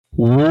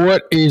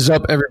What is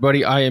up,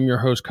 everybody? I am your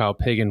host, Kyle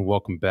Pagan.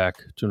 Welcome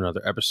back to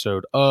another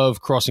episode of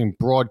Crossing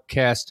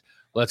Broadcast.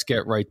 Let's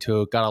get right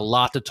to it. Got a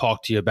lot to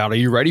talk to you about. Are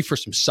you ready for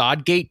some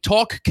Sodgate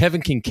talk?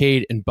 Kevin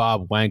Kincaid and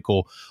Bob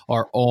Wankel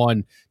are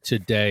on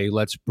today.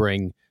 Let's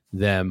bring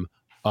them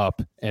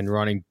up and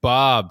running.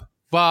 Bob,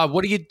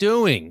 what are you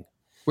doing?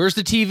 Where's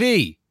the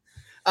TV?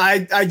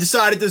 I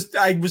decided this.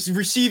 I was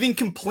receiving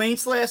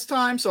complaints last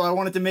time, so I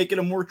wanted to make it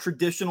a more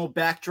traditional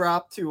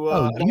backdrop to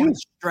I don't want to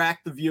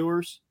distract the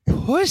viewers.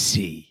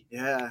 Pussy.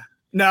 Yeah.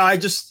 No,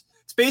 it's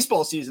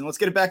baseball season. Let's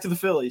get it back to the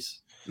Phillies.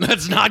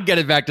 Let's not get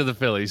it back to the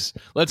Phillies.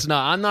 Let's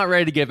not. I'm not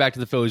ready to get back to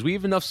the Phillies. We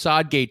have enough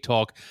Sodgate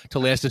talk to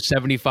last us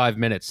 75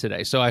 minutes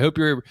today. So I hope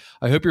you're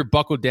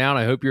buckled down.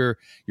 I hope you're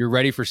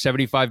ready for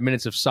 75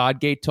 minutes of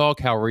Sodgate talk.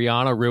 How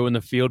Rihanna ruined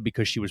the field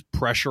because she was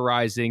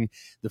pressurizing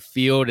the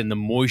field and the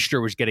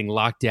moisture was getting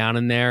locked down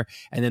in there,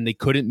 and then they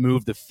couldn't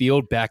move the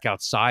field back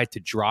outside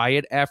to dry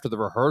it after the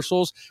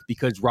rehearsals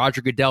because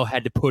Roger Goodell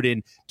had to put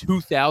in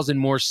 2,000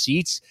 more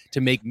seats to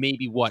make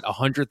maybe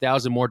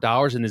 $100,000 more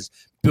dollars in his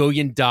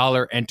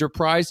billion-dollar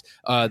enterprise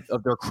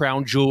of their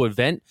crown jewel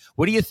event.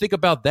 What do you think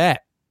about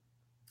that?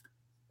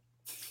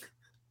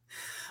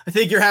 I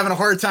think you're having a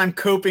hard time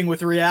coping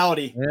with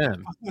reality. Yeah.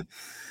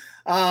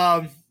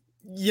 I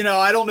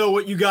don't know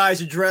what you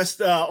guys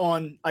addressed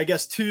on, I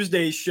guess,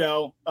 Tuesday's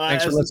show.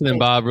 Thanks for listening,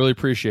 Bob. Really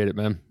appreciate it,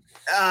 man.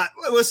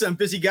 Listen, I'm a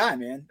busy guy,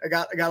 man. I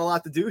got a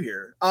lot to do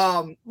here.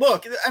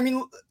 Look, I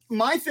mean,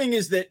 my thing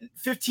is that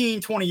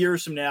 15, 20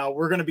 years from now,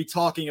 we're going to be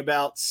talking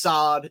about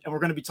Sod, and we're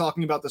going to be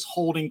talking about this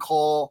holding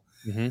call,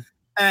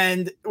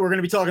 and we're going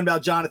to be talking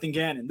about Jonathan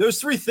Gannon.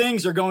 Those three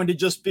things are going to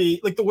just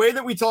be like the way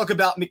that we talk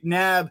about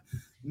McNabb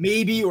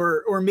maybe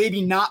or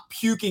maybe not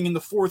puking in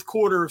the fourth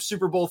quarter of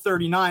Super Bowl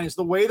 39 is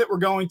the way that we're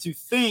going to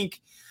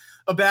think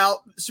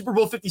about Super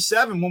Bowl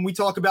 57 when we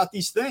talk about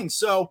these things.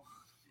 So,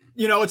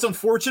 it's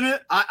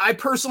unfortunate. I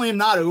personally am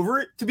not over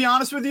it, to be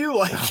honest with you.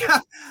 But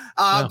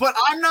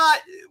I'm not.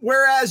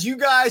 Whereas you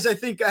guys, I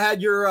think I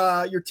had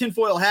your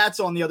tinfoil hats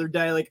on the other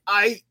day. Like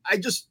I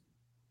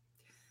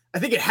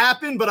think it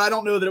happened, but I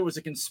don't know that it was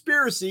a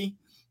conspiracy.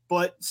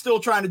 But still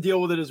trying to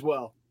deal with it as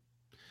well.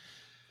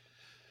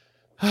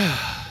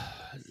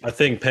 I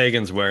think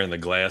Pagan's wearing the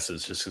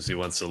glasses just because he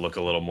wants to look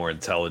a little more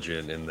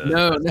intelligent in the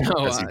no.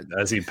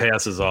 As he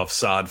passes off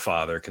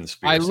Sodfather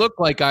conspiracy. I look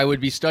like I would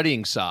be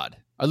studying Sod.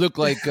 I look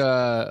like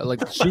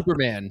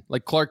Superman,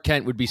 like Clark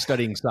Kent would be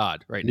studying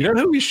Sod right now. You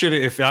know who we should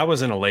have, if I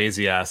wasn't a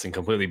lazy ass and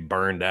completely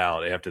burned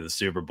out after the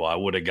Super Bowl, I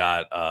would have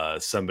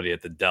got somebody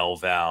at the Del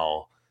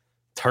Val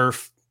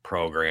turf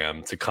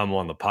program to come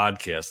on the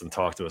podcast and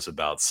talk to us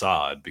about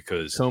Sod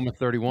because Coma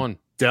 31.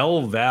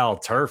 Del Val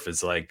turf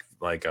is like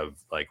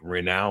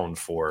renowned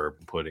for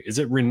putting. Is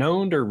it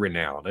renowned or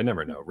renowned? I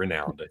never know.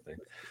 Renowned, I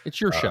think.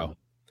 It's your show.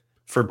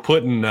 For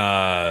putting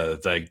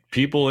like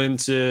people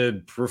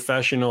into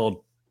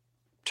professional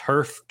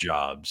turf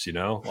jobs,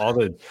 all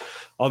the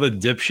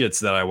dipshits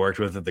that I worked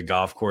with at the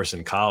golf course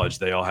in college,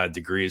 they all had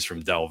degrees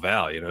from Del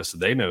Val, so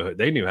they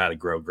knew how to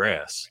grow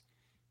grass.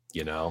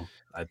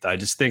 I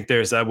just think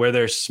there's that where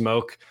there's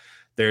smoke,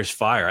 there's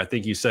fire. I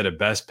think you said it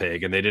best,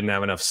 Pig, and they didn't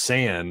have enough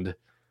sand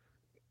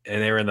and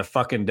they were in the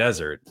fucking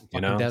desert,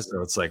 desert.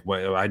 So it's like,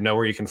 well, I know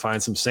where you can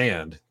find some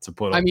sand to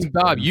put. I mean,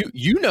 Bob, you've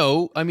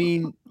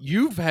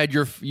had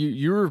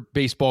you're a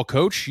baseball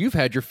coach. You've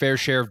had your fair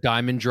share of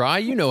Diamond Dry.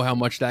 You know how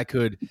much that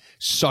could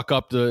suck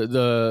up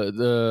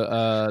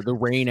the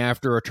rain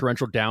after a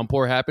torrential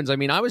downpour happens. I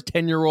mean, I was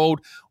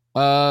 10-year-old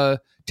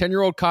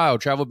Kyle,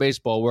 travel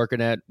baseball,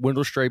 working at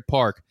Wendell Strait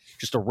Park,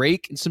 just a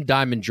rake and some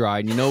Diamond Dry.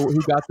 And you know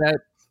who got that?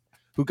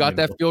 Who got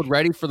that field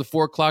ready for the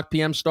 4:00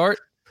 p.m. start?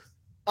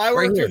 I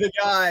worked with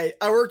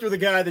a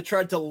guy that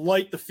tried to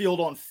light the field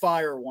on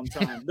fire one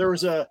time. There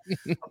was a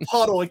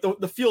puddle, like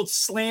the field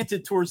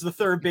slanted towards the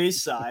third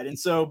base side. And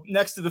so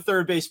next to the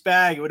third base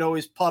bag, it would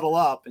always puddle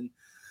up. And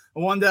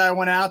one day I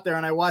went out there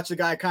and I watched the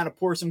guy kind of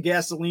pour some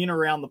gasoline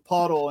around the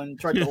puddle and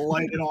tried to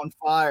light it on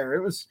fire.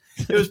 It was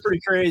pretty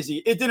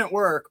crazy. It didn't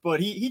work, but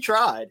he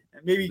tried.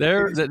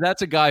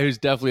 That's a guy who's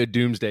definitely a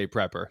doomsday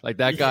prepper. Like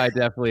that guy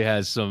definitely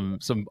has some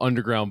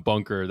underground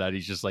bunker that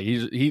he's just like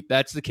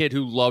that's the kid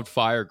who loved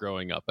fire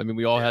growing up. I mean,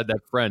 we all had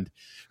that friend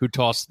who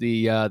tossed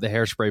the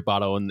hairspray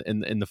bottle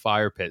in the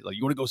fire pit. Like,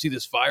 you want to go see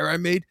this fire I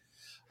made?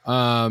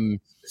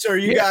 So are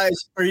you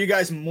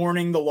guys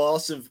mourning the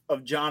loss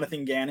of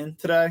Jonathan Gannon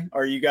today?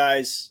 Are you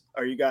guys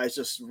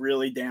just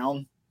really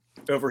down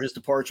over his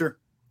departure?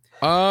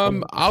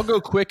 I'll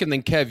go quick and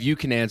then Kev, you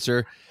can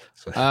answer.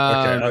 Okay,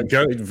 I'll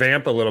go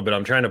vamp a little bit.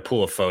 I'm trying to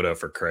pull a photo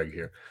for Craig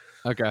here.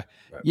 Okay.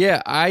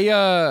 Yeah,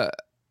 I'm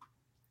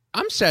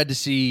sad to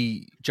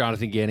see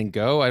Jonathan Gannon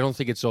go. I don't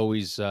think it's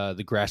always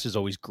the grass is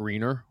always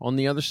greener on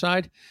the other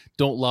side.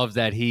 Don't love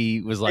that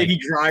he was like maybe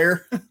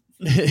drier.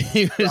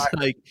 He was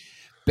like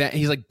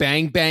he's like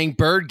bang bang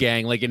bird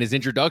gang, like in his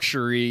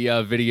introductory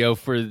video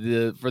for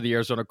the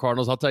Arizona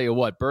Cardinals. I'll tell you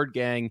what, bird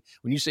gang,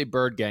 when you say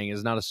bird gang,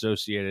 is not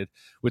associated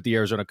with the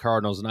Arizona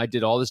Cardinals. And I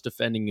did all this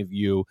defending of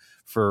you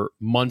for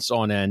months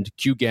on end.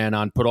 Q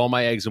Gannon, put all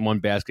my eggs in one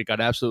basket, got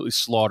absolutely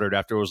slaughtered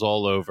after it was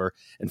all over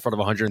in front of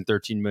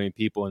 113 million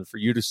people. And for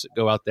you to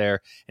go out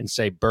there and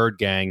say bird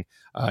gang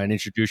and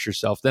introduce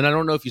yourself, then I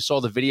don't know if you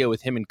saw the video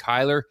with him and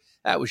Kyler.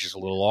 That was just a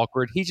little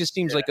awkward. He just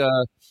seems like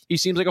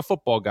a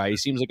football guy. He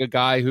seems like a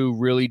guy who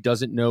really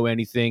doesn't know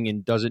anything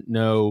and doesn't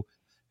know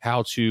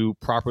how to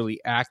properly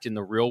act in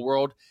the real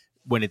world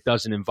when it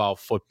doesn't involve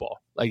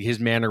football. Like his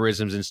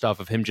mannerisms and stuff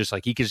of him just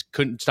like he just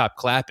couldn't stop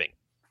clapping.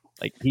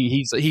 Like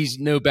he's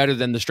no better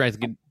than the strength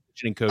and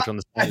conditioning coach on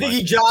the sideline. I think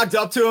he jogged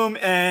up to him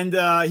and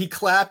he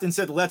clapped and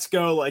said, "Let's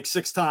go," like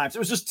 6 times. It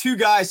was just 2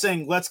 guys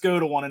saying, "Let's go"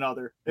 to one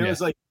another. It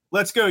was like,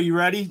 "Let's go. You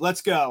ready?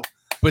 Let's go."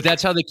 But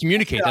that's how they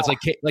communicate. That's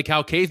like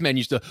how cavemen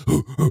used to.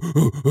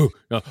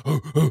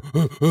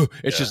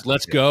 It's just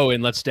let's go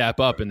and let's step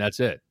up and that's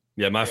it.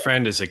 Yeah, my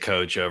friend is a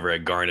coach over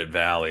at Garnet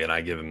Valley, and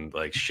I give him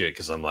like shit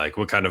because I'm like,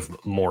 "What kind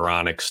of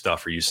moronic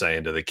stuff are you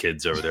saying to the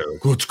kids over there?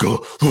 Like, let's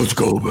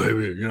go,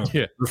 baby!" You know,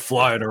 they're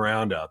flying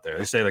around out there.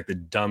 They say like the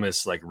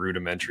dumbest, like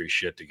rudimentary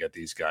shit to get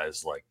these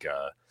guys like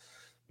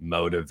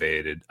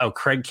motivated. Oh,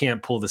 Craig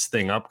can't pull this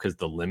thing up because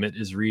the limit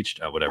is reached.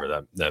 Whatever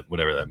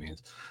that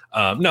means.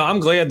 No,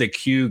 I'm glad that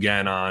Q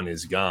Gannon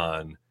is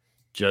gone,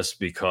 just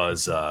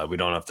because we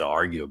don't have to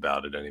argue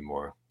about it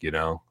anymore. You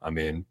know, I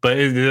mean, but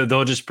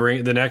they'll just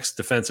bring the next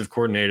defensive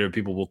coordinator.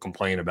 People will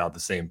complain about the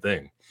same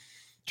thing.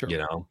 Sure. You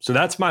know, so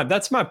that's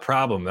my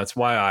problem. That's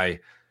why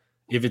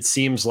if it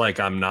seems like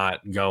I'm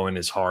not going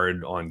as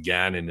hard on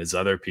Gannon as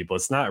other people,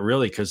 it's not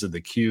really because of the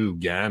Q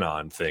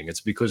Gannon thing. It's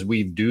because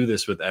we do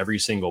this with every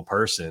single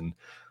person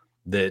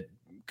that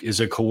is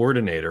a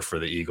coordinator for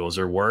the Eagles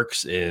or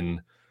works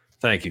in,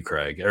 thank you,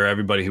 Craig, or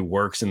everybody who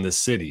works in the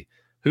city.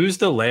 Who's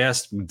the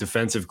last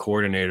defensive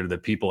coordinator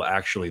that people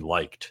actually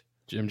liked?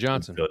 Jim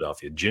Johnson.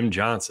 Philadelphia. Jim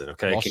Johnson.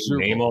 Okay. Can you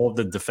name all of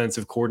the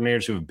defensive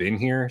coordinators who have been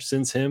here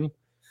since him?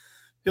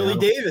 Billy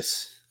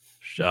Davis.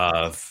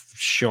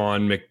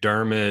 Sean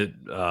McDermott,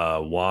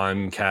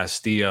 Juan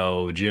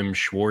Castillo, Jim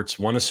Schwartz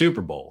won a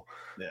Super Bowl.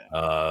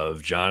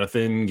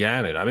 Jonathan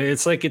Gannon. I mean,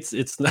 it's like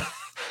it's not.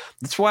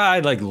 That's why I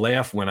like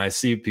laugh when I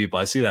see people.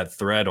 I see that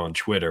thread on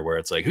Twitter where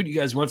it's like, "Who do you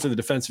guys want for the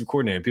defensive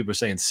coordinator?" And people are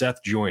saying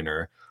Seth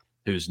Joyner,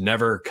 who's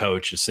never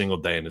coached a single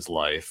day in his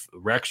life,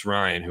 Rex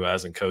Ryan, who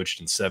hasn't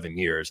coached in 7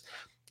 years,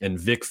 and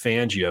Vic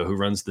Fangio, who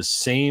runs the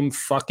same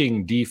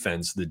fucking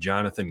defense that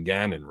Jonathan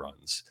Gannon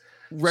runs.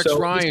 Rex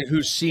Ryan,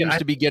 who seems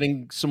to be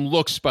getting some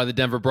looks by the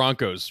Denver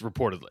Broncos,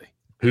 reportedly.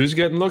 Who's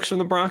getting looks from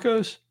the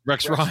Broncos?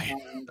 Rex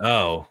Ryan.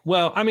 Oh,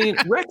 well, I mean,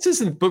 Rex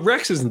isn't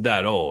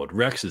that old.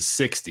 Rex is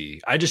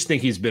 60. I just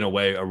think he's been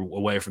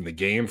away from the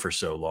game for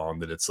so long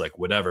that it's like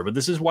whatever. But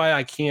this is why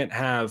I can't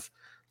have,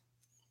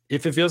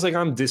 if it feels like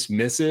I'm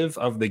dismissive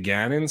of the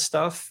Gannon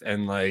stuff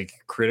and like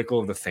critical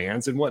of the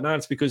fans and whatnot,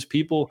 it's because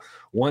people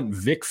want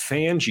Vic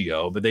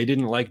Fangio, but they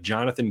didn't like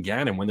Jonathan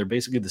Gannon when they're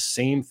basically the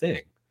same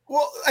thing.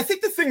 Well, I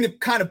think the thing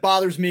that kind of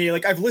bothers me,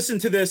 like I've listened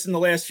to this in the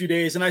last few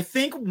days, and I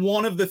think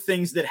one of the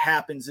things that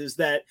happens is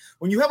that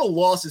when you have a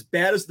loss as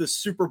bad as the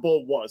Super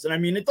Bowl was, and I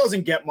mean, it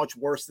doesn't get much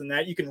worse than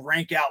that. You can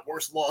rank out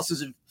worst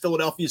losses in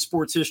Philadelphia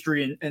sports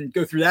history and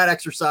go through that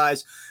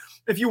exercise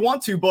if you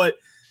want to, but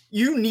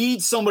you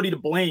need somebody to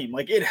blame.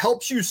 Like it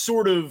helps you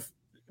sort of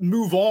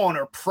move on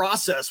or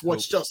process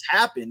what's just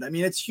happened. I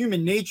mean, it's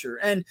human nature.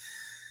 And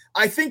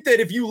I think that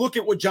if you look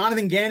at what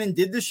Jonathan Gannon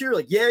did this year,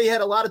 like, yeah, he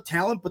had a lot of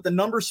talent, but the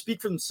numbers speak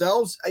for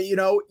themselves. You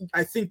know,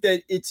 I think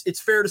that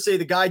it's fair to say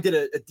the guy did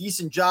a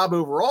decent job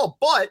overall.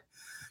 But,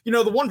 you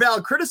know, the one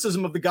valid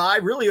criticism of the guy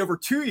really over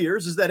 2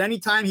 years is that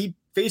anytime he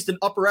faced an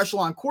upper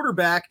echelon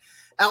quarterback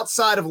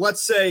outside of,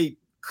 let's say,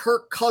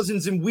 Kirk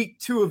Cousins in week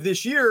 2 of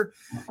this year,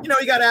 you know,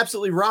 he got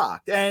absolutely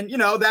rocked. And, you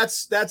know,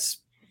 that's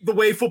the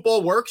way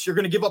football works. You're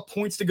going to give up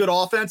points to good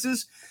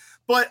offenses.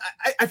 But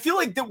I feel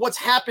like that what's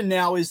happened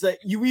now is that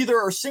you either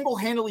are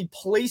single-handedly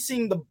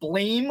placing the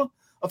blame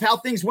of how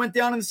things went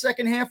down in the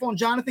second half on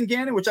Jonathan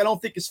Gannon, which I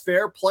don't think is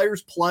fair.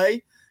 Players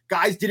play.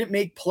 Guys didn't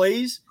make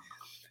plays.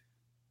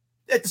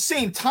 At the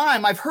same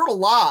time, I've heard a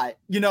lot,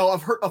 you know,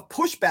 I've heard of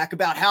pushback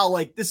about how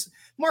like this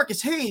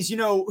Marcus Hayes, you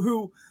know,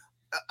 who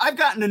I've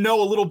gotten to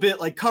know a little bit,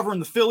 like covering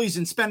the Phillies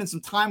and spending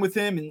some time with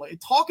him and like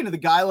talking to the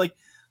guy, like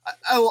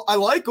I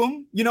like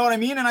him, you know what I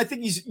mean? And I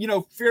think he's, you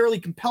know, fairly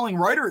compelling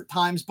writer at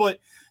times, but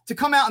to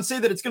come out and say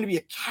that it's going to be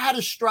a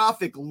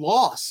catastrophic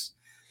loss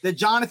that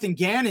Jonathan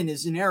Gannon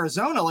is in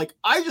Arizona, like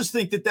I just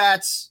think that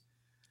that's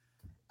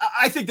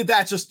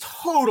just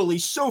totally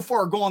so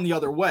far gone the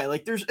other way.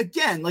 Like there's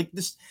again like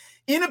this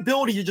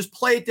inability to just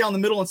play it down the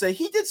middle and say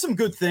he did some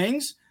good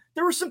things.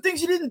 There were some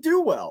things he didn't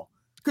do well.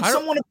 Could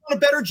someone have done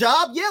a better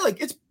job? Yeah,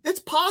 like it's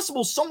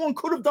possible someone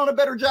could have done a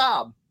better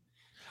job.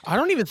 I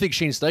don't even think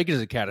Shane Steichen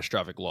is a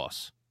catastrophic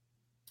loss.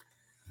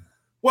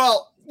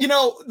 Well,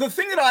 The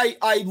thing that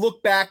I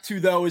look back to,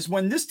 though, is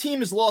when this team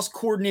has lost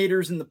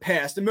coordinators in the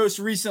past, and most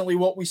recently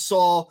what we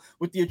saw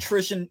with the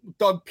attrition,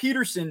 Doug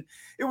Peterson,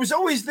 it was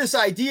always this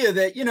idea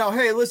that,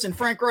 hey, listen,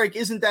 Frank Reich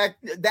isn't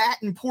that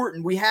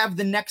important. We have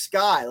the next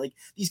guy. Like,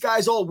 these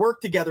guys all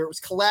work together. It was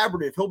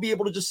collaborative. He'll be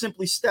able to just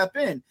simply step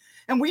in.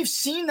 And we've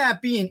seen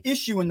that be an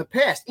issue in the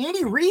past.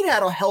 Andy Reid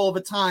had a hell of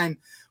a time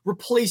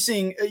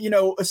replacing,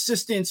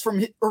 assistants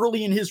from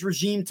early in his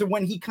regime to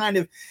when he kind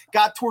of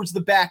got towards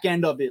the back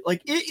end of it.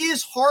 Like, it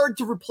is hard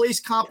to replace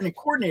competent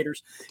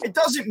coordinators. It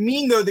doesn't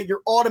mean, though, that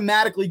you're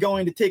automatically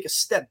going to take a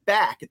step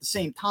back at the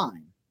same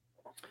time.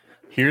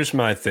 Here's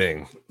my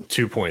thing.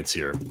 2 points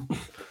here.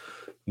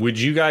 Would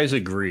you guys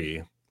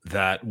agree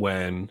that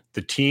when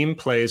the team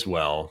plays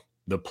well,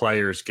 the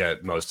players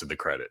get most of the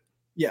credit?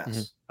 Yes.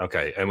 Mm-hmm.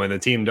 Okay. And when the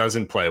team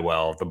doesn't play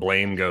well, the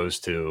blame goes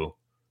to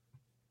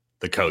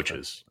the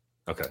coaches.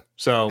 Okay.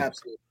 So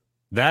Absolutely.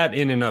 That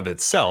in and of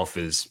itself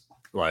is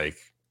like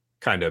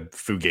kind of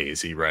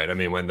fugazi, right? I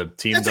mean, when the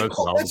team that's a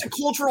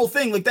cultural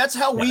thing. Like, that's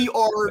how we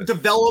are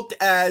developed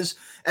as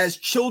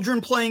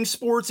children playing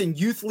sports in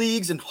youth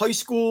leagues and high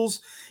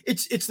schools.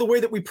 It's the way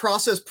that we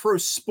process pro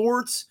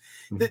sports.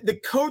 The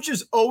coach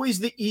is always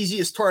the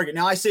easiest target.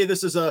 Now, I say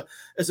this as a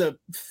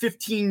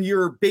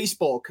 15-year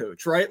baseball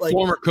coach, right? Like,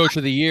 former coach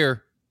of the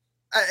year.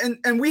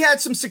 And we had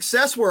some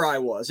success where I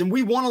was, and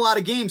we won a lot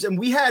of games, and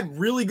we had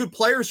really good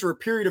players for a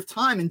period of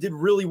time and did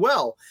really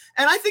well.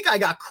 And I think I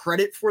got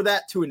credit for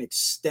that to an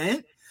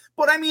extent.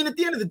 But I mean, at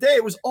the end of the day,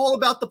 it was all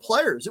about the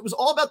players. It was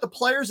all about the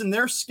players and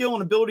their skill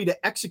and ability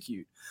to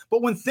execute.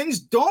 But when things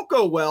don't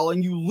go well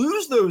and you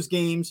lose those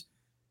games,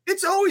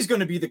 it's always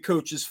going to be the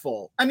coach's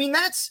fault. I mean,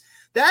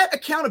 that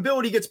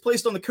accountability gets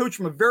placed on the coach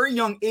from a very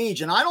young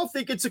age. And I don't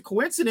think it's a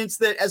coincidence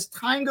that as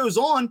time goes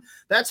on,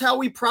 that's how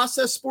we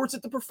process sports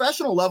at the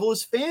professional level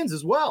as fans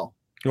as well.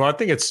 Well, I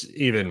think it's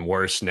even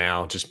worse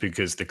now just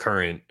because the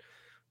current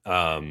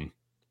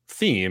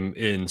theme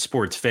in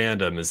sports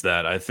fandom is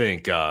that I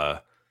think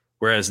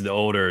whereas the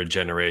older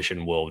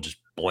generation will just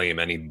blame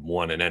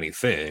anyone and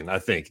anything, I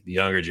think the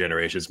younger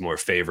generation is more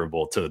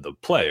favorable to the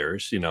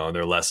players, and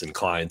they're less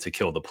inclined to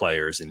kill the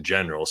players in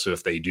general. So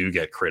if they do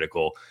get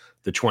critical,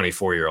 the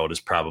 24-year-old is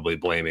probably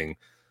blaming,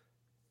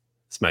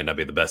 this might not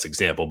be the best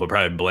example, but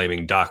probably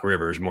blaming Doc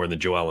Rivers more than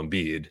Joel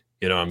Embiid.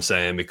 You know what I'm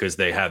saying? Because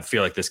they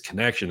feel like this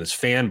connection, this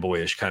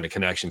fanboyish kind of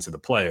connection to the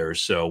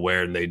players. So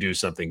when they do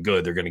something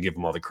good, they're going to give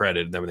them all the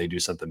credit. And then when they do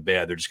something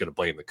bad, they're just going to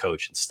blame the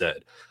coach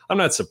instead. I'm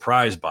not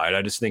surprised by it.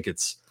 I just think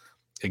it's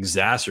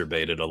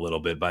exacerbated a little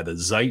bit by the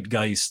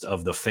zeitgeist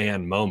of the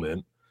fan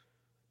moment,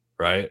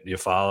 right? You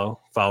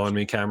following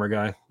me, camera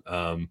guy?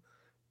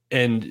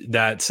 And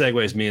that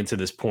segues me into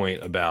this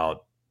point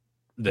about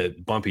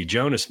that Bumpy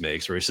Jonas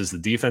makes, where he says the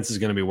defense is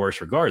going to be worse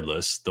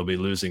regardless. They'll be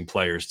losing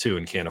players too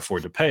and can't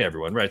afford to pay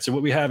everyone, right? So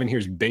what we have in here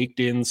is baked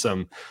in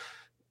some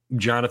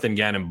Jonathan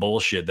Gannon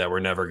bullshit that we're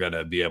never going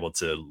to be able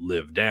to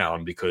live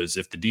down, because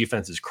if the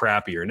defense is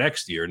crappier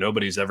next year,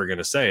 nobody's ever going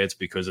to say it's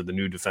because of the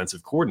new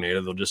defensive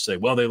coordinator. They'll just say,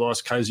 well, they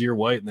lost Kaiser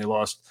White and they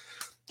lost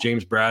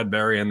James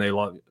Bradbury and they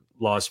lost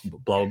blah,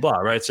 blah, blah,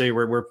 right? So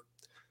we're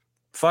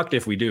fucked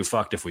if we do,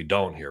 fucked if we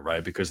don't here,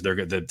 right? Because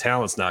the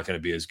talent's not going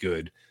to be as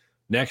good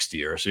next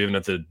year. So even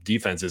if the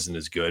defense isn't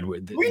as good, we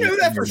know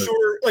that for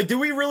sure. Like, do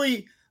we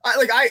really?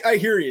 I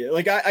hear you.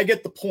 Like, I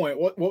get the point.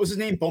 What was his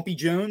name? Bumpy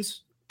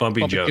Jones.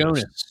 Bumpy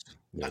Jonas.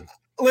 Yeah.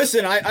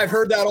 Listen, I've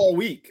heard that all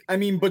week. I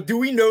mean, but do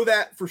we know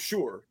that for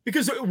sure?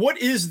 Because what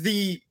is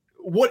the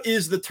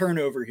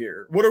turnover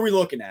here? What are we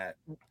looking at?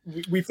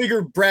 We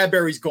figure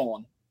Bradbury's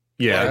gone.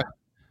 Yeah. Right?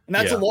 And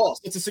that's a loss.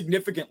 It's a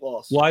significant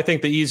loss. Well, I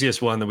think the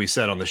easiest one that we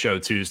said on the show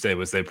Tuesday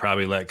was they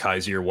probably let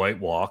Kaiser White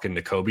walk, and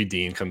Nakobe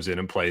Dean comes in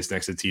and plays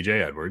next to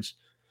TJ Edwards.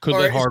 Could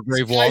let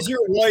Hargrave walk.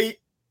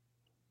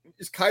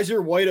 Is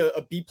Kaiser White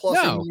a B+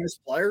 minus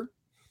player?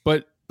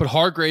 But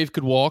Hargrave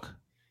could walk.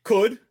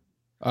 Could.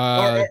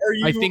 I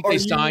think they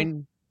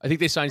signed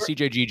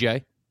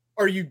CJGJ.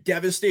 Are you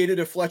devastated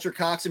if Fletcher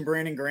Cox and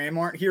Brandon Graham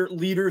aren't here?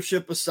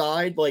 Leadership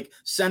aside, like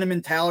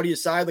sentimentality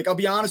aside, like I'll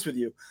be honest with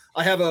you,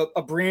 I have a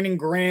Brandon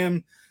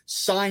Graham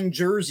signed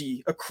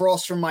jersey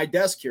across from my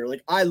desk here.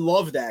 Like, I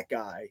love that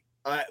guy,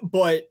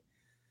 but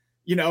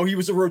he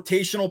was a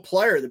rotational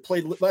player that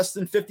played less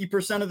than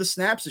 50% of the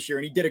snaps this year,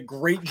 and he did a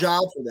great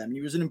job for them.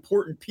 He was an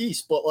important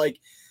piece, but like,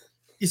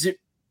 is it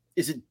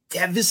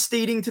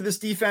devastating to this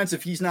defense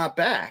if he's not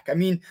back? I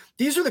mean,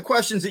 these are the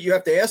questions that you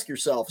have to ask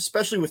yourself,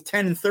 especially with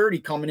 10 and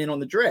 30 coming in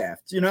on the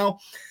draft,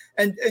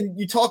 and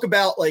you talk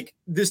about like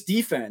this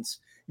defense.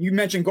 You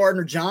mentioned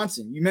Gardner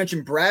Johnson, you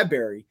mentioned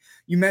Bradbury,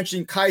 you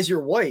mentioned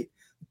Kaiser White.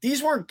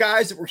 These weren't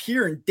guys that were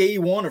here in day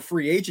one of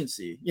free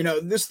agency.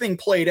 This thing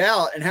played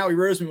out and Howie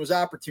Roseman was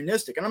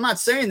opportunistic. And I'm not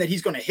saying that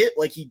he's going to hit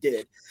like he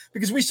did,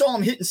 because we saw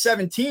him hit in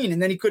 17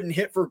 and then he couldn't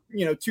hit for,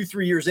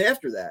 2-3 years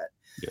after that.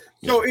 Yeah.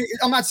 So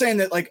I'm not saying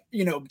that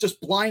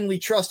just blindly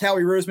trust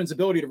Howie Roseman's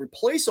ability to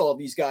replace all of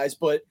these guys,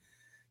 but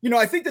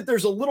I think that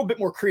there's a little bit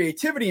more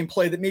creativity in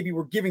play that maybe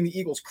we're giving the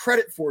Eagles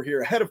credit for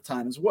here ahead of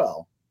time as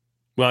well.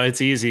 Well,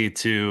 it's easy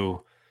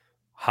to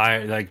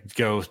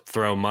go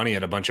throw money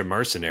at a bunch of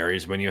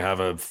mercenaries when you have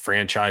a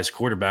franchise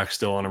quarterback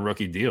still on a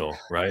rookie deal,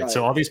 right?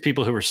 So all these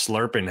people who are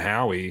slurping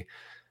Howie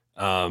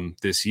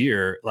this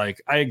year,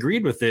 like I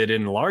agreed with it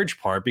in large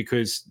part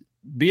because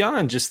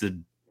beyond just the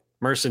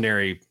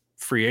mercenary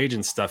free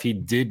agent stuff, he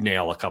did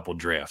nail a couple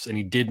drafts and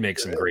he did make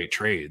some great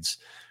trades,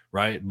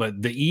 right?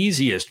 But the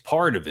easiest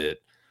part of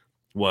it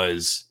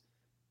was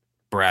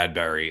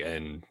Bradbury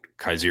and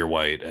Kaiser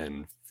White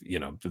and,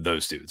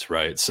 those dudes,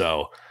 right?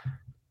 So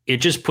it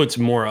just puts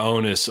more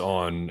onus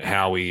on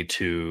Howie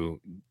to,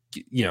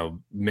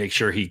 make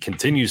sure he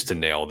continues to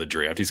nail the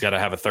draft. He's got to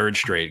have a third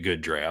straight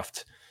good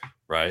draft,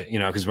 right?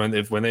 Because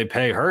when they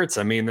pay Hurts,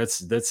 I mean,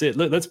 that's it.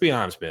 Let's be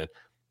honest, man.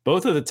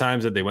 Both of the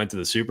times that they went to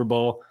the Super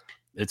Bowl,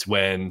 it's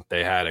when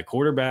they had a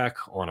quarterback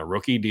on a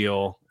rookie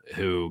deal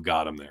who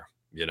got him there,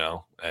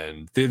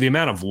 and the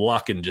amount of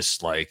luck and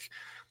just like,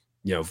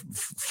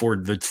 for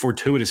the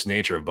fortuitous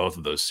nature of both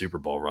of those Super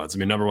Bowl runs. I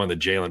mean, number one, that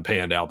Jalen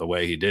panned out the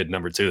way he did.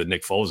 Number two, that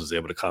Nick Foles was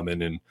able to come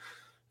in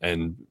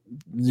and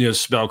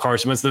spell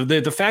Carson Wentz.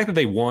 The fact that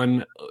they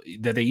won,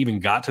 that they even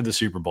got to the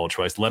Super Bowl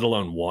twice, let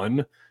alone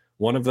won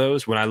one of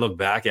those. When I look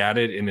back at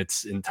it in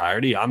its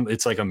entirety,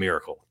 it's like a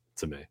miracle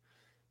to me.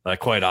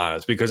 Like, quite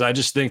honest, because I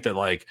just think that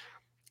like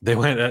they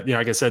went,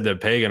 like I said to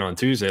Pagan on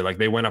Tuesday, like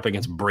they went up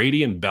against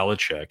Brady and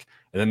Belichick,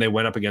 and then they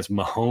went up against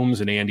Mahomes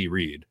and Andy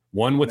Reid,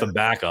 one with a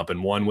backup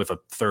and one with a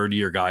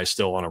third-year guy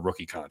still on a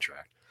rookie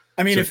contract.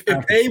 I mean, if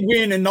they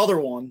win another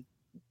one,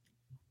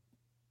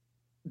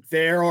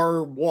 they're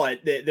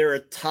a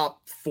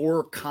top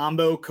 4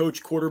 combo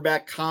coach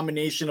quarterback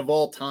combination of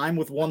all time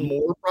with one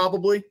more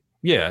probably.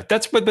 Yeah,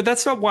 but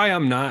that's not why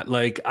I'm not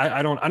like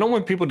I don't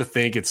want people to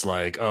think it's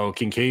like, oh,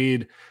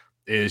 Kincaid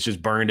is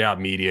just burned out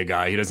media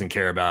guy. He doesn't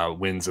care about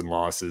wins and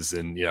losses,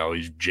 and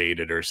he's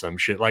jaded or some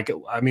shit. Like,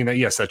 I mean,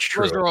 yes, that's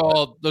true.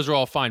 Those are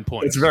all fine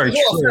points. It's very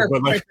true,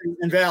 but like,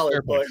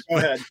 invalid. But go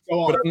ahead,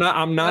 go on. But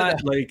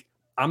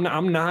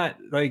I'm not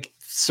like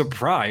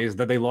surprised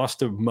that they lost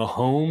to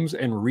Mahomes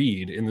and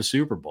Reed in the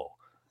Super Bowl.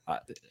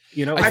 What do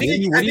you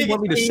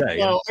want me to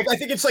say? I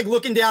think it's like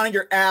looking down at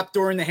your app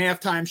during the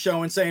halftime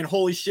show and saying,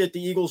 "Holy shit,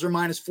 the Eagles are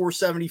minus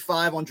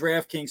 475 on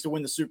DraftKings to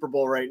win the Super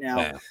Bowl right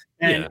now,"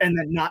 and then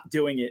not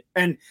doing it.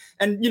 And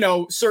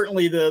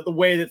certainly the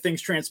way that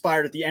things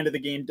transpired at the end of the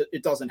game,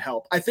 it doesn't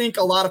help. I think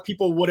a lot of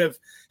people would have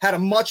had a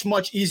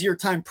much easier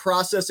time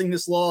processing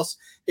this loss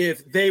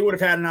if they would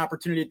have had an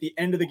opportunity at the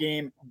end of the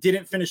game,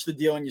 didn't finish the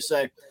deal, and you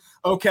say,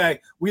 okay,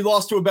 we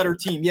lost to a better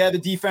team. Yeah, the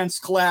defense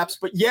collapsed,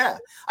 but yeah,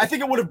 I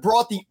think it would have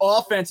brought the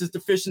offense's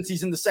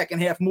deficiencies in the second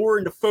half more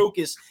into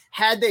focus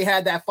had they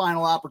had that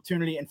final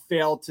opportunity and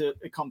failed to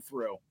come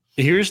through.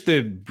 Here's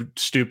the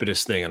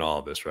stupidest thing in all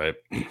of this, right?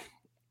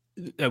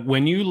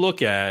 When you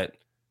look at,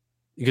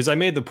 because I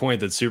made the point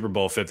that Super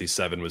Bowl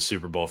 57 was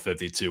Super Bowl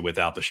 52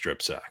 without the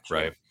strip sack,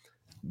 right?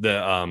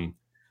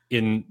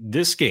 In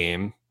this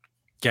game,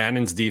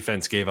 Gannon's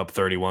defense gave up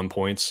 31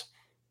 points.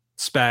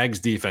 Spag's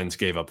defense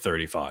gave up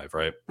 35,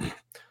 right?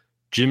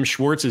 Jim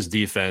Schwartz's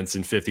defense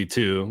in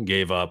 52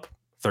 gave up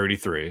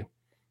 33.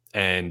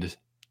 And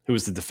who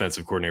was the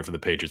defensive coordinator for the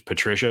Patriots?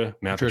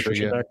 Matt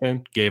Patricia back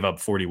then, gave up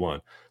 41.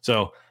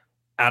 So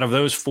out of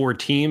those 4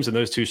 teams and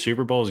those 2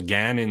 Super Bowls,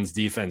 Gannon's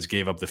defense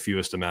gave up the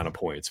fewest amount of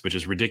points, which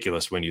is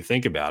ridiculous when you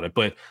think about it.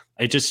 But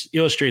it just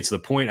illustrates the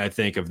point, I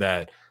think, of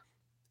that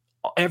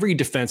every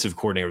defensive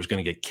coordinator was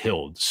going to get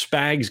killed.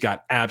 Spags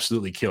got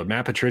absolutely killed.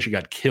 Matt Patricia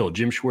got killed.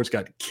 Jim Schwartz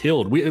got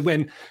killed.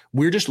 When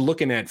we're just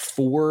looking at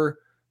 4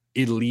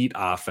 elite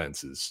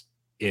offenses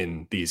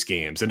in these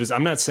games. And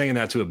I'm not saying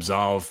that to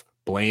absolve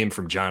blame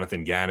from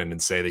Jonathan Gannon and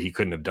say that he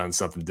couldn't have done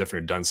something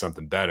different or done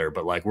something better.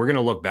 But like, we're going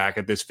to look back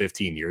at this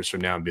 15 years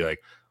from now and be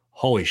like,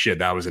 holy shit,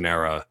 that was an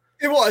era.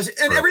 It was.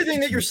 And everything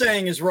that you're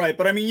saying is right.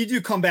 But I mean, you do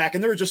come back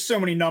and there are just so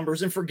many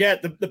numbers, and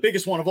forget the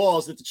biggest one of all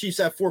is that the Chiefs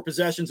have 4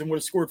 possessions and would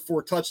have scored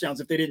 4 touchdowns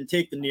if they didn't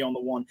take the knee on the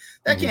one.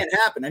 That can't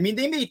happen. I mean,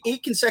 they made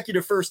 8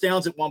 consecutive first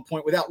downs at one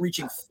point without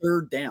reaching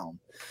third down.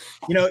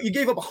 You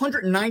gave up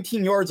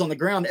 119 yards on the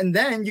ground, and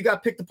then you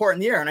got picked apart in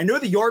the air. And I know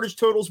the yardage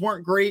totals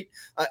weren't great.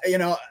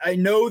 I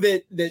know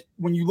that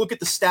when you look at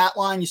the stat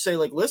line, you say,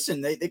 like,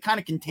 listen, they kind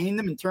of contain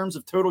them in terms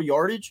of total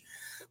yardage.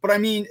 But I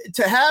mean,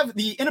 to have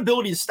the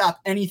inability to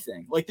stop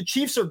anything, like the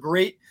Chiefs are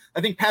great.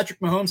 I think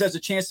Patrick Mahomes has a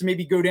chance to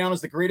maybe go down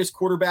as the greatest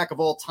quarterback of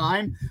all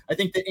time. I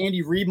think that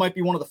Andy Reid might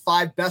be one of the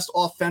 5 best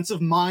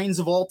offensive minds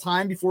of all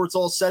time before it's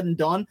all said and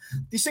done.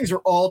 These things are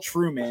all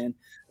true, man.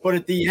 But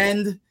at the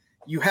end,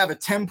 you have a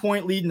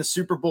 10-point lead in the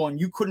Super Bowl,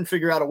 and you couldn't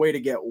figure out a way to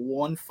get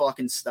one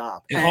fucking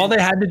stop. And all they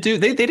had to do,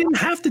 they didn't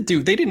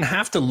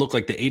have to look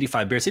like the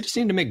 85 Bears. They just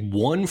needed to make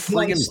one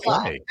friggin'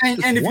 play.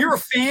 And if you're a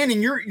fan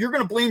and you're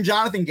going to blame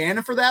Jonathan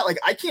Gannon for that, like,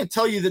 I can't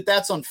tell you that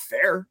that's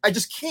unfair. I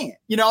just can't.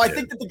 I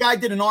think that the guy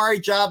did an all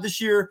right job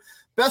this year.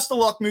 Best of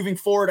luck moving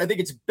forward. I think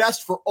it's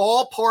best for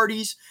all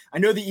parties. I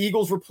know the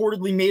Eagles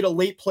reportedly made a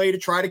late play to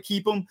try to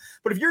keep him.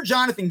 But if you're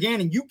Jonathan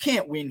Gannon, you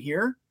can't win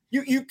here.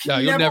 You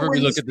can never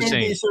be looked at the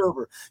same.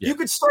 Over. Yeah. You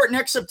could start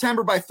next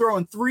September by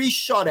throwing 3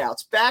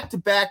 shutouts back to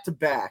back to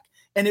back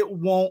and it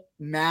won't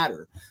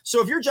matter.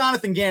 So if you're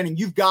Jonathan Gannon,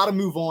 you've got to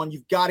move on.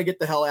 You've got to get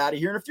the hell out of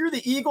here. And if you're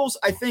the Eagles,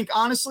 I think,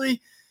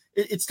 honestly,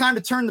 it's time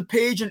to turn the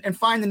page and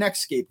find the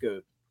next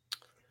scapegoat.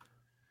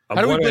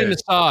 How do we blame the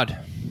Saad?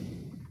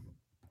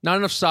 Not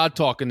enough Saad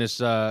talk in this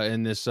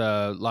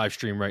live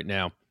stream right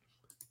now.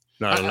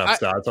 Not enough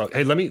Saad talk.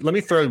 Hey, let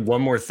me throw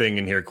one more thing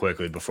in here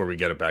quickly before we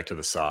get it back to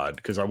the Saad,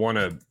 because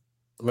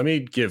let me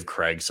give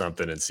Craig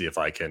something and see if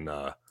I can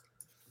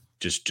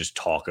just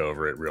talk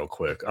over it real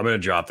quick. I'm going to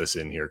drop this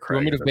in here,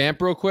 Craig. You want me to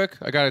vamp real quick?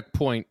 I got a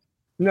point.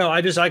 No,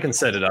 I can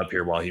set it up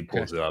here while he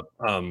pulls it up.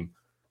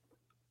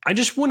 I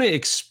just want to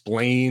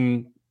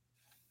explain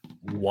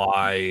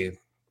why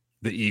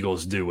the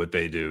Eagles do what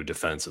they do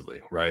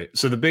defensively, right?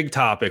 So the big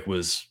topic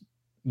was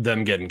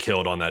them getting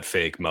killed on that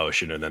fake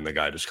motion, and then the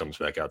guy just comes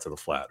back out to the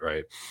flat,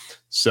 right?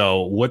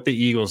 So what the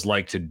Eagles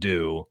like to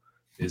do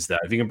is that,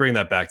 if you can bring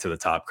that back to the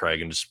top,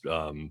 Craig, and just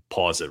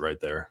pause it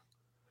right there.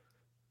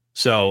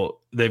 So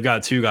they've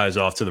got two guys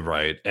off to the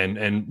right,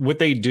 and what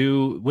the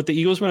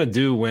Eagles want to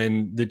do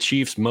when the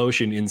Chiefs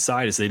motion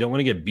inside is they don't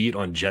want to get beat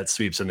on jet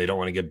sweeps, and they don't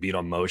want to get beat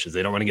on motions.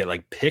 They don't want to get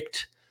like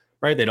picked,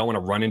 right? They don't want to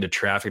run into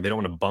traffic. They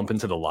don't want to bump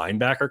into the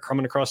linebacker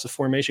coming across the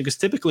formation, because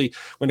typically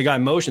when the guy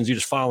motions, you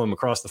just follow him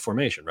across the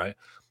formation, right?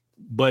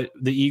 But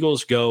the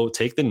Eagles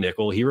take the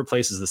nickel, he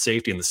replaces the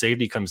safety, and the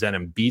safety comes in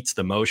and beats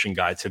the motion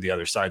guy to the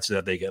other side so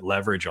that they get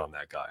leverage on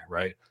that guy,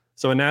 right?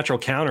 So a natural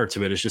counter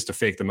to it is just to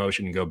fake the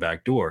motion and go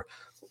back door.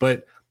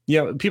 But,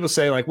 people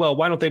say like, well,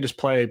 why don't they just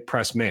play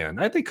press man?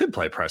 They could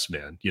play press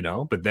man,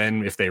 but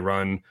then if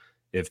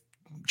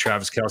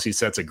Travis Kelce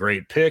sets a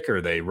great pick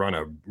or they run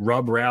a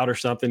rub route or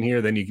something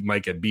here, then you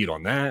might get beat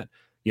on that.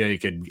 The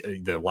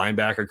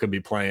linebacker could be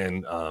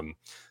playing,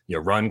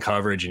 run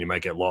coverage, and you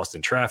might get lost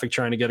in traffic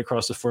trying to get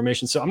across the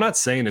formation. So I'm not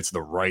saying it's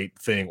the right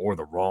thing or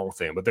the wrong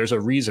thing, but there's a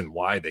reason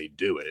why they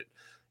do it.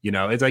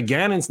 It's like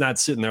Gannon's not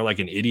sitting there like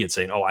an idiot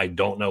saying, oh, I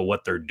don't know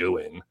what they're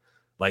doing.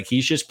 Like,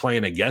 he's just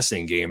playing a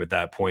guessing game at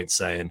that point,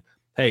 saying,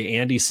 hey,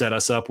 Andy set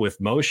us up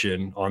with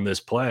motion on this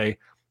play.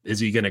 Is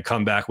he going to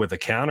come back with a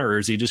counter, or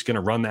is he just going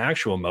to run the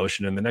actual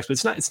motion in the next? But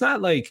it's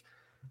not like,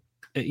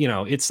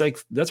 it's like,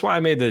 that's why I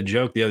made the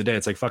joke the other day.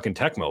 It's like fucking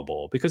Tecmo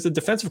Bowl, because the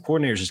defensive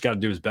coordinator's just got to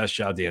do his best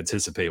job to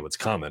anticipate what's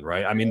coming,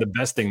 right? I mean, the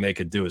best thing they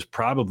could do is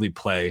probably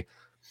play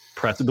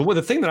press.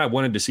 The thing that I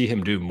wanted to see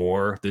him do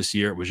more this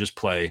year was just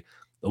play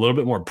a little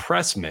bit more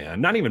press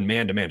man, not even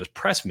man to man, just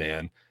press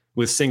man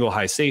with single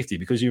high safety,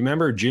 because you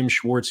remember Jim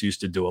Schwartz used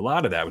to do a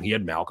lot of that when he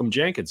had Malcolm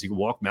Jenkins. He could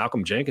walk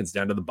Malcolm Jenkins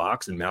down to the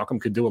box, and Malcolm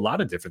could do a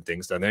lot of different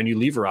things down there. And you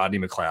leave Rodney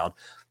McLeod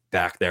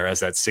back there as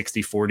that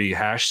 60-40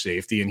 hash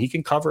safety, and he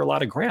can cover a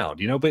lot of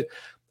ground, But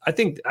I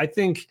think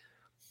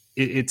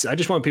it's, I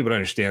just want people to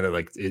understand that,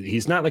 like,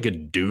 he's not like a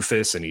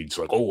doofus and he's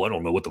like, oh, I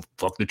don't know what the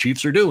fuck the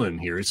Chiefs are doing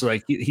here. It's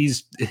like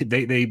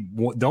they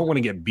don't want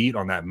to get beat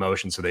on that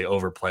motion, so they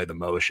overplay the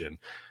motion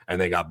and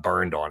they got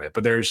burned on it.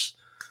 But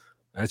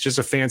that's just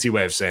a fancy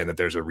way of saying that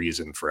there's a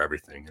reason for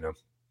everything,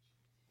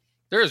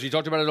 There is. We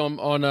talked about it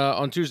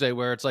on Tuesday,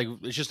 where it's like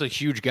it's just a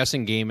huge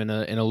guessing game in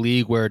a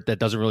league where that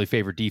doesn't really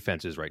favor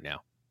defenses right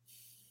now.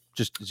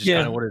 It's just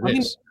kind of what it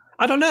is.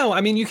 I don't know. I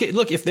mean, you can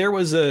look, if there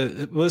was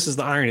this is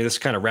the irony. This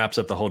kind of wraps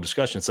up the whole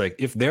discussion. It's like,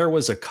 if there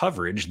was a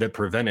coverage that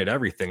prevented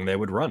everything, they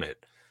would run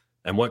it.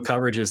 And what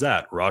coverage is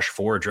that? Rush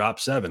 4, drop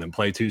 7, and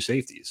play 2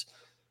 safeties.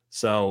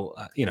 So,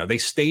 they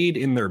stayed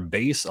in their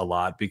base a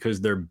lot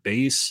because their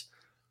base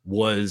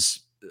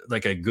was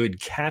like a good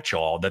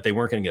catch-all, that they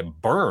weren't going to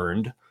get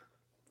burned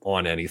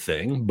on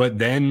anything. But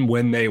then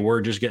when they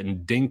were just getting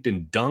dinked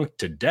and dunked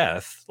to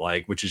death,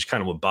 like, which is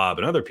kind of what Bob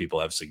and other people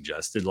have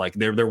suggested, like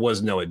there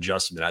was no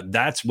adjustment.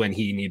 That's when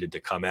he needed to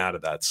come out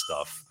of that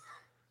stuff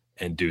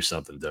and do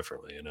something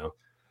differently,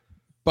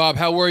 Bob,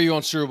 how were you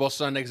on Super Bowl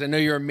Sunday? Because I know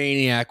you're a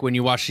maniac when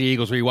you watch the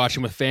Eagles. Were you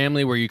watching with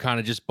family? Were you kind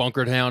of just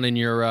bunkered down in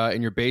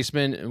your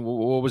basement? And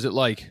what was it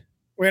like?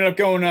 We ended up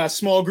going a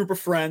small group of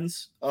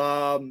friends,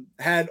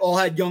 had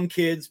young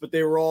kids, but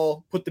they were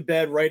all put to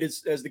bed right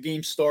as the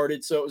game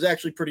started. So it was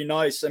actually pretty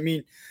nice. I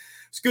mean,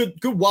 it's good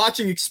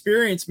watching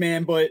experience,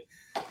 man. But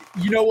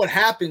you know what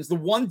happens? The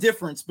one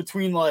difference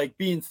between like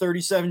being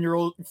 37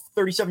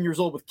 years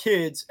old with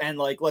kids and,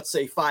 like, let's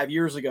say 5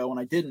 years ago when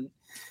I didn't,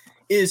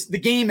 is the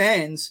game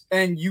ends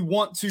and you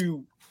want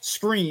to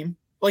scream.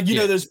 Like, you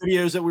know, those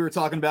videos that we were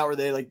talking about where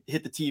they like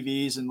hit the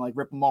TVs and like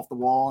rip them off the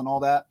wall and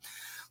all that.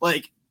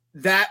 Like,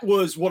 that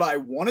was what I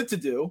wanted to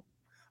do.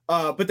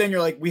 But then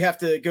you're like, we have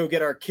to go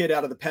get our kid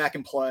out of the pack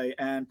and play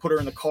and put her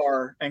in the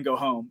car and go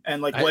home.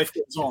 And like life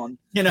goes on,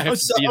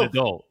 So be an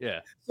adult. Yeah.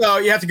 So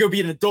you have to go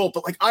be an adult.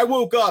 But like, I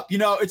woke up,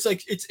 it's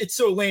like, it's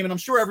so lame. And I'm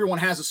sure everyone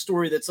has a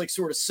story that's like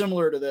sort of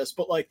similar to this,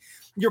 but like,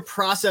 you're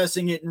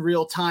processing it in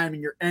real time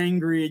and you're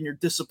angry and you're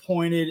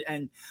disappointed.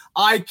 And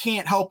I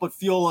can't help but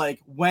feel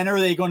like, when are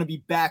they going to be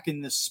back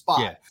in this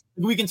spot? Yeah.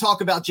 We can talk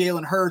about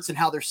Jalen Hurts and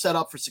how they're set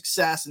up for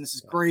success, and this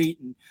is great.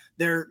 And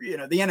they're,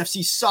 the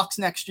NFC sucks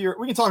next year.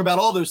 We can talk about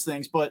all those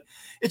things, but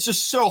it's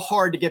just so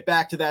hard to get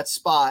back to that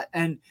spot.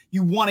 And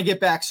you want to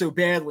get back so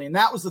badly. And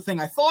that was the thing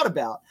I thought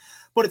about.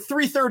 But at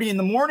 3:30 in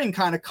the morning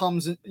kind of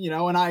comes, and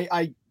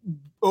I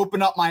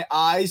open up my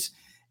eyes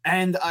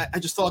And I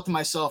just thought to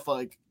myself,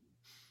 like,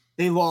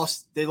 they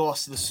lost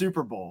the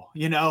Super Bowl,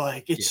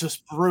 like it's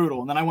just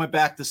brutal. And then I went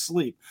back to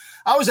sleep.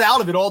 I was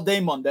out of it all day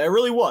Monday. I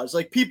really was.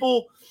 Like,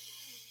 people,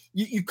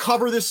 you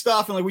cover this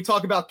stuff, and like we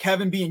talk about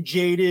Kevin being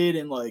jaded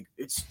and like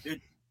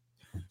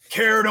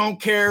care,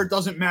 don't care,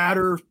 doesn't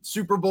matter.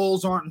 Super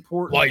Bowls aren't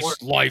important.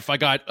 Life.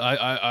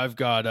 I've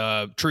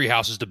got tree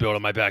houses to build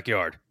in my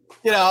backyard.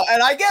 And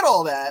I get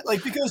all that,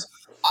 like, because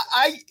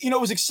I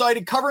was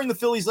excited covering the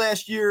Phillies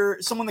last year.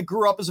 Someone that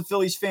grew up as a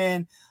Phillies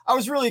fan, I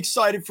was really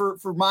excited for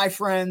my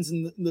friends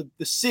and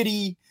the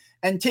city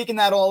and taking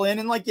that all in.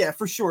 And like, yeah,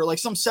 for sure. Like,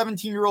 some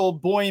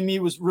 17-year-old boy in me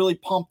was really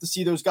pumped to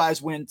see those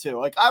guys win too.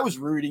 Like, I was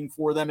rooting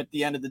for them at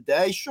the end of the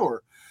day.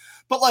 Sure.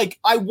 But like,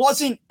 I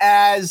wasn't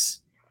as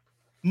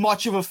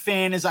much of a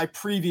fan as I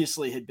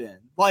previously had been.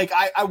 Like,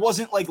 I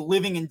wasn't like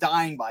living and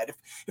dying by it.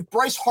 If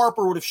Bryce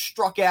Harper would have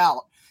struck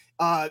out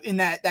in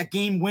that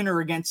game winner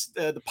against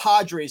the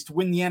Padres to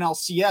win the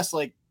NLCS,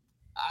 like,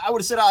 I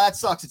would have said, oh, that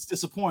sucks. It's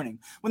disappointing.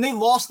 When they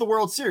lost the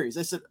World Series,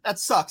 I said, that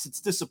sucks.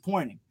 It's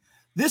disappointing.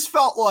 This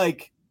felt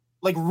like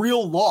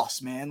real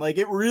loss, man. Like,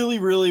 it really,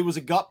 really was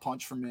a gut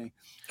punch for me.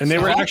 And they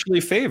were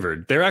actually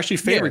favored. They're actually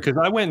favored because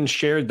I went and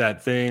shared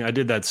that thing. I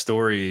did that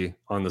story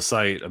on the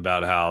site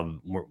about how,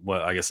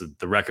 well, I guess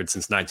the record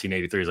since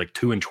 1983 is like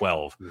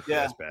 2-12.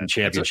 Yeah, in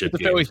championship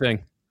it's a Philly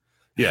thing.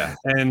 Yeah,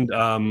 and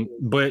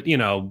but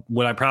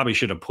what I probably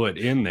should have put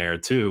in there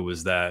too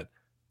was that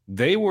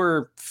they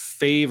were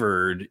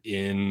favored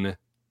in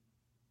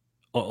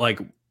like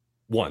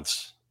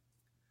once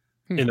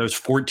in those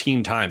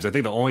 14 times. I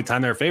think the only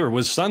time they were favored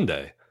was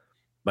Sunday.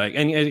 Like,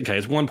 and okay,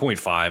 it's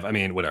 1.5. I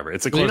mean, whatever.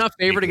 It's a close. They're not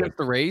favored against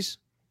the Rays.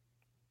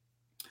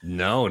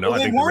 No. Well, I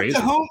think the Rays.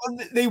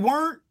 They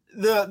weren't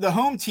the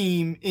home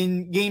team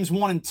in games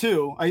 1 and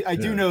 2. I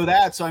do know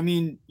that. So I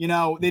mean, they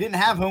didn't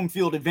have home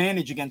field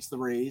advantage against the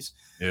Rays.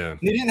 Yeah,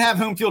 they didn't have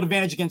home field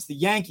advantage against the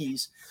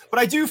Yankees. But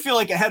I do feel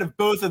like ahead of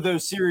both of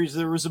those series,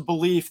 there was a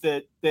belief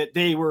that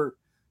they were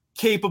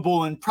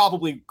capable and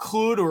probably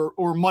could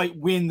or might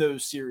win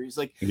those series.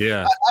 Like,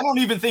 yeah, I don't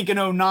even think in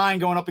 2009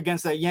 going up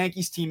against that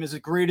Yankees team, as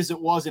great as it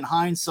was in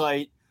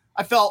hindsight,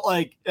 I felt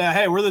like,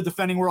 hey, we're the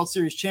defending World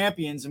Series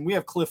champions and we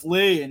have Cliff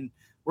Lee and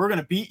we're going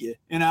to beat you.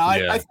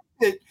 I think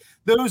that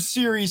those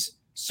series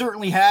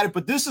certainly had it,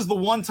 but this is the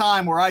one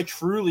time where I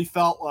truly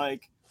felt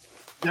like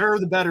they're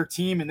the better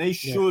team and they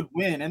should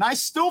win. And I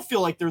still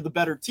feel like they're the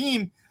better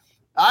team.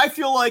 I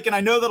feel like, and I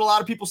know that a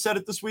lot of people said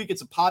it this week,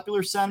 it's a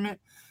popular sentiment,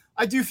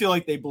 I do feel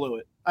like they blew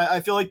it. I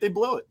feel like they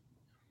blew it.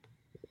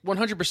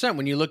 100%.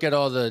 When you look at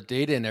all the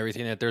data and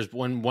everything, that there's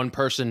one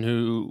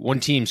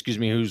team,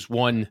 who's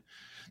won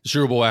the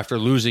Super Bowl after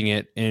losing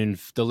it in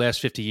the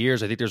last 50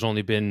 years. I think there's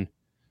only been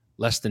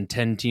less than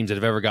 10 teams that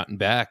have ever gotten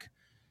back.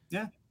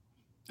 Yeah.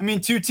 I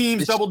mean, 2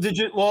 teams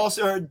double-digit leads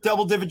at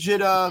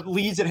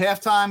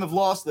halftime have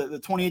lost,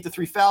 the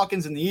 28-3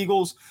 Falcons and the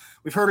Eagles.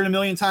 We've heard it a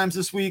million times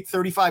this week.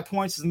 35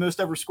 points is the most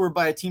ever scored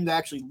by a team to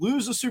actually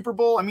lose a Super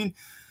Bowl. I mean,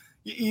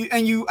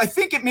 I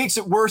think it makes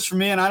it worse for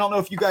me, and I don't know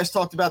if you guys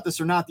talked about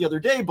this or not the other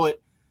day,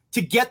 but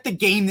to get the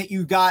game that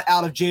you got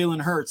out of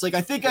Jalen Hurts. Like,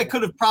 I think I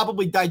could have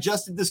probably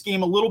digested this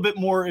game a little bit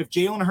more if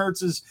Jalen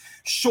Hurts'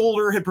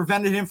 shoulder had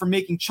prevented him from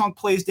making chunk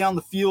plays down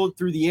the field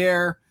through the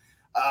air.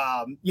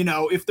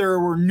 If there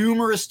were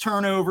numerous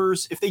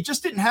turnovers, if they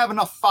just didn't have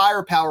enough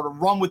firepower to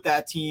run with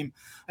that team,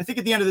 I think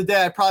at the end of the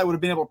day, I probably would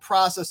have been able to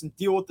process and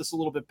deal with this a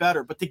little bit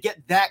better. But to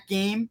get that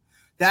game,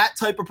 that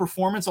type of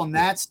performance on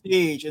that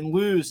stage and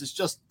lose is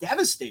just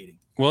devastating.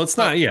 Well, it's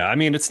not. Yeah, I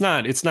mean, it's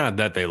not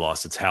that they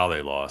lost; it's how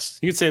they lost.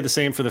 You could say the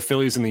same for the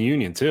Phillies and the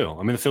Union too.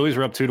 I mean, the Phillies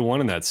were up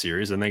 2-1 in that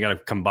series, and they got a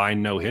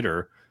combined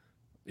no-hitter,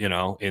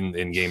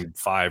 in Game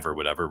 5 or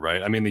whatever,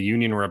 right? I mean, the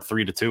Union were up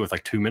 3-2 with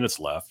like 2 minutes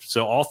left.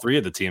 So all 3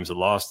 of the teams had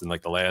lost in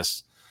like the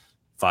last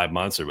 5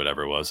 months or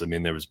whatever it was. I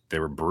mean, they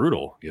were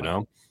brutal.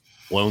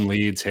 Blown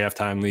leads,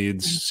 halftime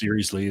leads,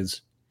 series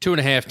leads.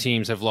 2.5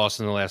 teams have lost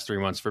in the last 3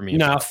 months for me.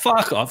 Nah,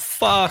 fuck off.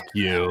 Fuck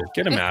you.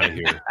 Get him out of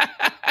here.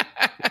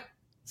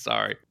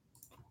 Sorry.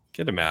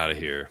 Get him out of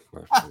here.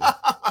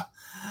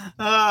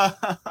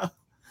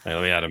 Hey,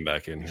 let me add him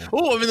back in here.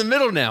 Oh, I'm in the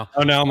middle now.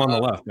 Oh, now I'm on the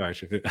left. All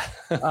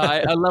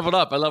right. I leveled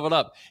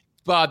up.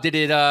 Bob, did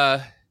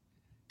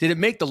it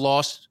make the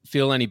loss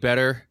feel any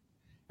better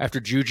after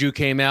Juju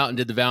came out and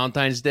did the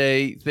Valentine's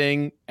Day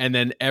thing, and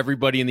then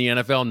everybody in the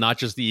NFL, not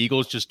just the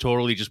Eagles, just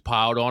totally just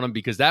piled on him?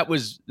 Because that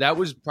was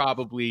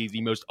probably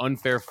the most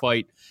unfair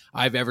fight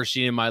I've ever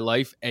seen in my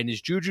life. And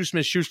is Juju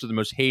Smith-Schuster the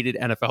most hated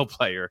NFL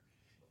player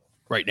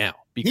right now?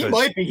 Because he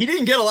might be. He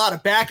didn't get a lot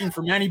of backing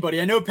from anybody.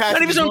 I know Patrick.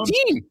 Not even his own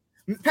team.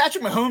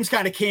 Patrick Mahomes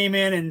kind of came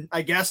in and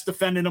I guess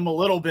defended him a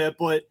little bit,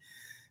 but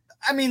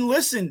I mean,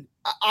 listen,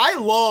 I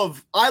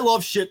love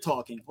shit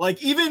talking.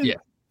 Like even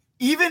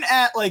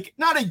at like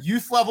not a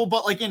youth level,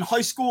 but like in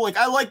high school, like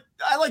I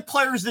like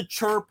players that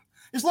chirp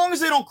as long as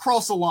they don't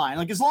cross the line,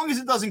 like as long as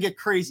it doesn't get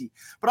crazy.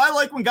 But I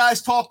like when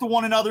guys talk to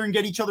one another and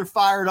get each other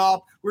fired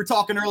up. We were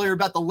talking earlier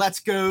about the let's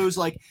goes.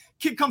 Like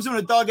kid comes in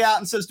a dugout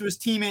and says to his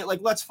teammate, like,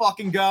 let's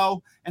fucking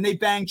go. And they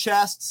bang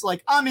chests.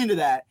 Like, I'm into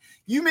that.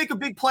 You make a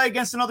big play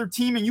against another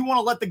team and you want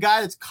to let the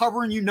guy that's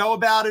covering you know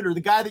about it, or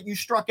the guy that you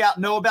struck out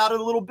know about it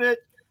a little bit.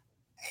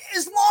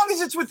 As long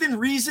as it's within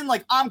reason,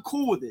 like I'm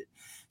cool with it.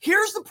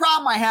 Here's the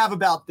problem I have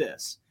about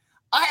this.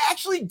 I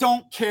actually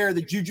don't care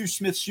that Juju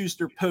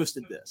Smith-Schuster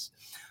posted this,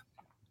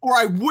 or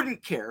I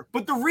wouldn't care.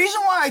 But the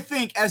reason why I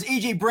think, as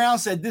A.J. Brown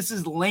said, this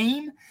is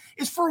lame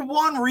is for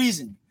one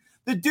reason.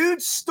 The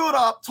dude stood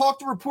up,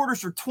 talked to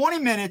reporters for 20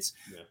 minutes,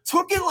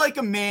 took it like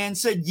a man,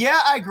 said, yeah,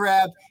 I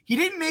grabbed. He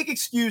didn't make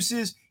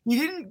excuses. He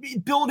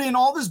didn't build in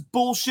all this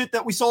bullshit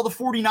that we saw the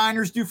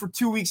 49ers do for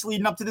 2 weeks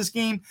leading up to this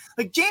game.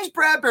 Like, James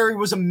Bradberry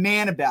was a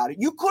man about it.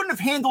 You couldn't have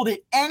handled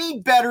it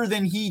any better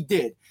than he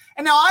did.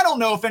 And now I don't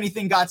know if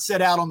anything got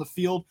said out on the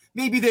field.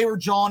 Maybe they were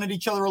jawing at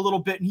each other a little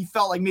bit, and he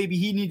felt like maybe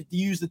he needed to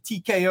use the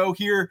TKO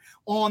here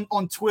on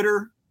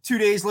Twitter 2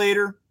 days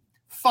later.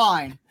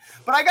 Fine.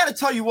 But I got to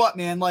tell you what,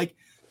 man, like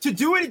to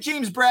do it at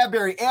James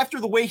Bradberry after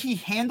the way he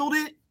handled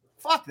it,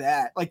 fuck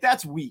that. Like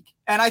that's weak.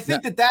 And I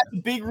think that's a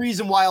big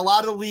reason why a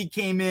lot of the league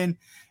came in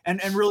and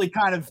really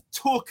kind of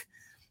took,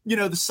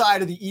 the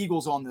side of the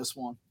Eagles on this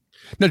one.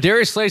 No,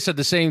 Darius Slay said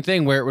the same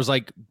thing where it was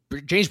like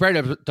James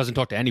Bradberry doesn't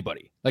talk to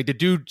anybody. Like the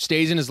dude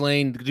stays in his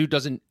lane. The dude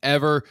doesn't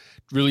ever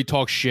really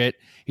talk shit.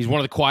 He's one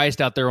of the quietest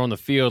out there on the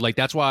field. Like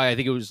that's why I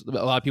think it was a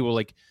lot of people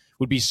like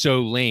would be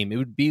so lame. It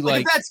would be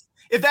like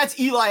if that's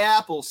Eli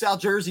Apple,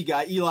 South Jersey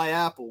guy, Eli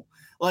Apple,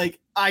 like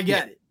I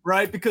get it,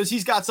 right? Because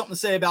he's got something to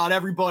say about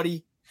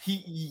everybody.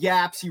 He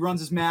yaps, he runs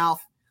his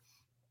mouth.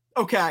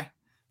 Okay.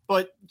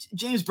 But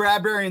James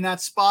Bradberry in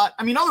that spot,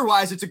 I mean,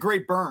 otherwise it's a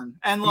great burn.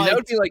 And like, that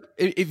would be like,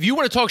 if you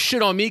want to talk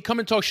shit on me, come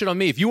and talk shit on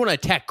me. If you want to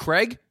attack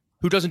Craig,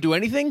 who doesn't do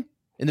anything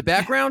in the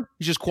background,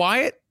 he's just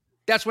quiet,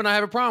 that's when I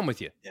have a problem with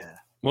you. Yeah.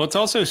 Well, it's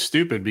also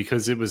stupid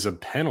because it was a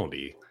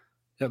penalty.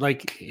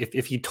 Like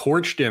if he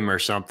torched him or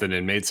something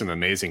and made some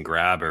amazing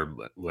grab or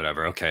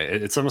whatever, okay.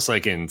 It's almost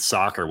like in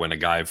soccer when a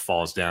guy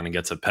falls down and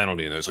gets a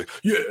penalty and there's like,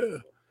 yeah,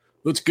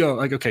 let's go.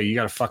 Like, okay, you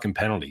got a fucking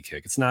penalty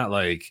kick. It's not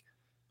like,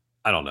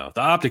 I don't know. The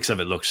optics of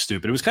it looks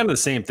stupid. It was kind of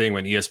the same thing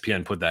when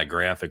ESPN put that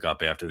graphic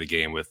up after the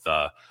game with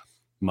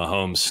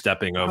Mahomes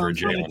stepping over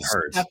Jalen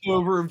Hurts. Step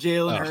over of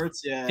Jalen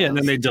Hurts, yeah. Yeah, and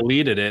then they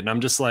deleted it, and I'm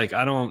just like,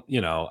 I don't,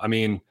 I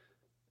mean,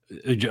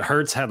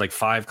 Hurts had like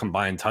 5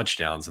 combined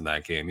touchdowns in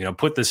that game.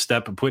 Put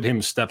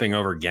him stepping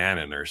over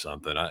Gannon or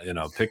something.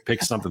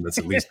 Pick something that's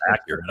at least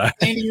accurate.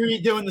 Andy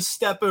Reid doing the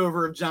step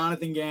over of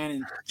Jonathan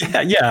Gannon.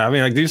 Yeah. I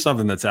mean, like do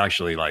something that's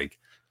actually like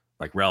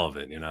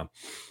relevant,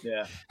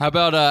 Yeah. How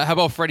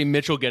about Freddie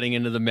Mitchell getting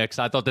into the mix?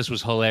 I thought this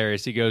was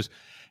hilarious. He goes,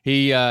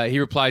 he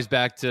replies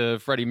back to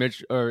Freddie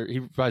Mitchell, or he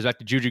replies back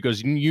to Juju.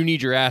 Goes, you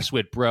need your ass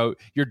whipped, bro.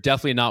 You're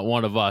definitely not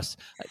one of us.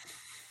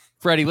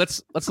 Freddie,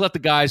 let's let the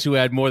guys who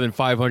had more than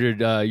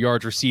 500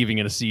 yards receiving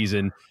in a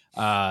season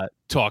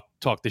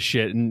talk the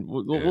shit, and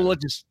we'll let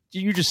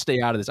you just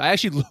stay out of this. I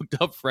actually looked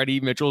up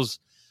Freddie Mitchell's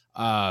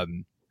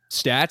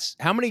stats.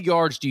 How many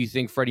yards do you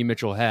think Freddie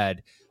Mitchell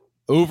had?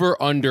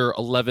 Over under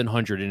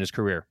 1,100 in his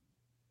career.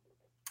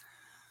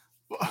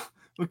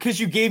 Because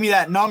you gave me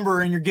that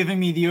number and you're giving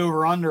me the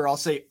over under, I'll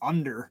say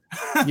under.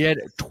 He had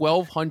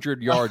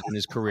 1,200 yards in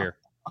his career.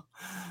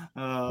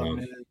 Oh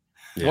man.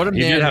 Yeah. What a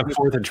he man. did have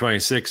 4th and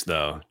 26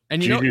 though.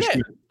 And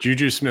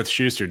Juju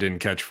Smith-Schuster didn't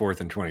catch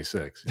 4th and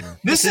 26.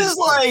 This is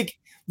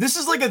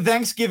like a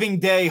Thanksgiving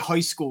Day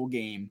high school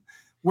game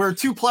where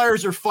 2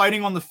 players are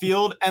fighting on the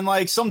field and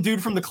like some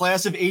dude from the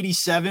class of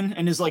 87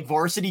 in his like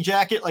varsity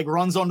jacket like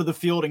runs onto the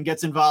field and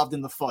gets involved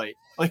in the fight.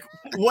 Like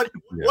what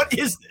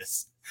is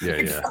this? Yeah,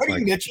 like,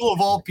 Freddie Mitchell of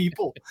all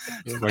people.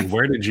 Like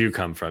where did you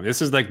come from? This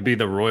is like be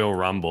the Royal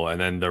Rumble and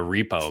then the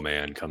Repo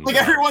Man comes. Like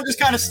everyone just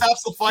kind of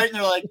stops the fight and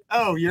they're like,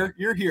 "Oh,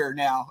 you're here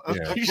now."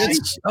 Yeah. Okay.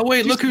 Oh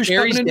wait, look who's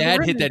Gary's coming in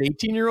dad the hit that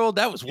 18-year-old.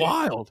 That was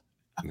wild.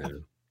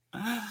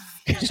 Yeah.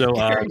 So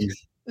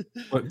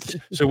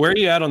so where are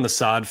you at on the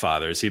Sod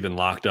father? Has he been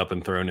locked up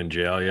and thrown in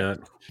jail yet?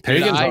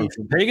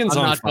 Pagan's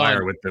on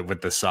fire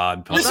with the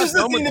Sod. This is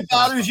the thing that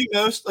bothers you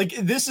most. Like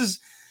this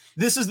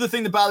is the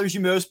thing that bothers you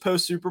most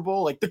post Super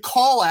Bowl. Like the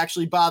call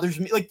actually bothers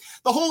me. Like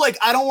the whole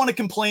I don't want to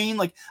complain.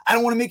 Like I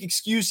don't want to make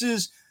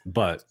excuses.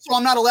 But so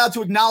I'm not allowed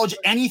to acknowledge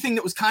anything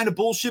that was kind of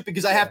bullshit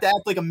because I have to act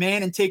like a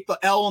man and take the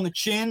L on the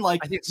chin. Like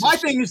my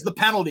thing is the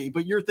penalty,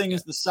 but your thing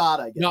is the sod,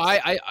 I guess. No,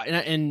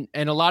 and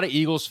a lot of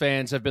Eagles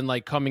fans have been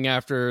like coming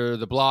after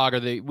the blog,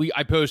 or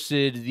I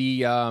posted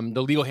the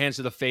legal hands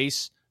to the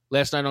face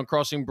last night on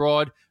Crossing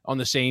Broad on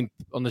the same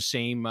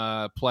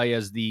play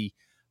as the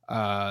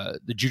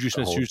Juju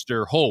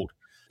Smith-Schuster hold.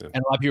 Yeah.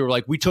 And a lot of people were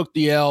like, we took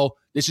the L.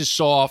 This is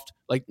soft.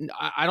 Like,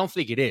 I don't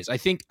think it is. I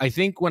think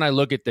when I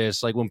look at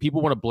this, like when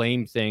people want to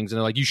blame things and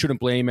they're like, you shouldn't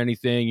blame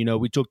anything.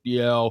 We took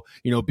the L,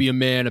 be a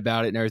man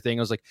about it and everything.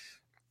 I was like,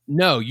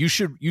 no, you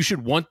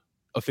should want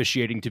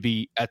officiating to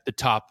be at the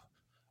top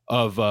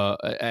of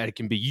it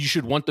can be. You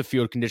should want the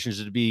field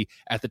conditions to be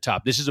at the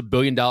top. This is a $1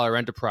 billion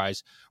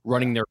enterprise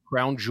running their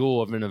crown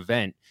jewel of an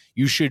event.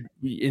 You should,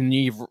 and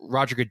you have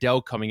Roger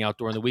Goodell coming out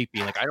during the week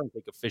being like, I don't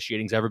think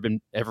officiating's ever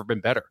been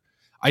better.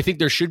 I think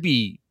there should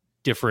be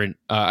different.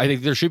 I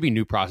think there should be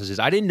new processes.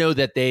 I didn't know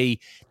that they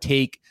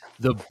take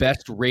the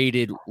best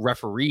rated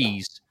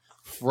referees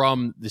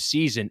from the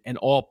season and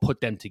all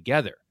put them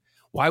together.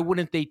 Why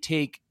wouldn't they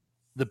take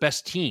the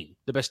best team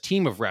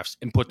of refs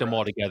and put them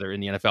all together in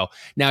the NFL?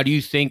 Now, do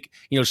you think,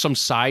 some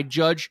side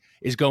judge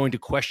is going to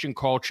question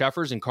Carl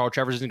Cheffers and Carl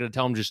Cheffers isn't going to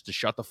tell him just to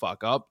shut the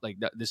fuck up? Like,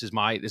 this is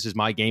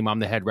my game. I'm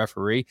the head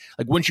referee.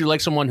 Like, wouldn't you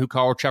like someone who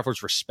Carl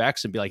Cheffers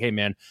respects and be like, hey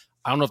man,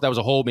 I don't know if that was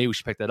a hold. Maybe we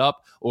should pick that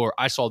up. Or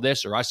I saw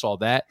this, or I saw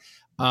that.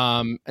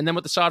 And then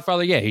with the Saad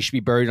father, yeah, he should be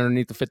buried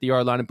underneath the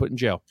 50-yard line and put in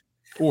jail.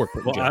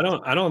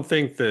 I don't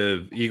think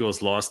the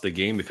Eagles lost the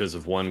game because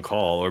of one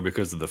call or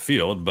because of the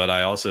field, but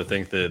I also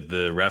think that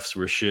the refs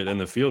were shit and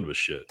the field was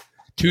shit.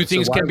 Two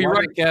things can be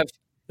right, Kev.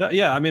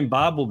 Yeah, I mean,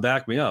 Bob will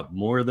back me up.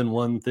 More than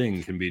one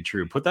thing can be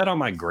true. Put that on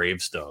my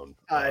gravestone.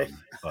 By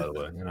the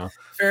way,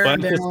 Fair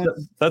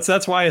but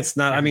that's why it's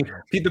not. I mean,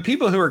 the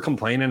people who are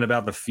complaining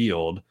about the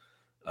field.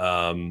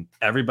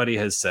 Everybody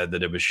has said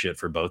that it was shit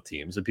for both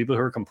teams. The people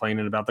who are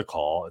complaining about the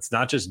call, it's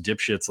not just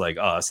dipshits like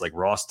us. Like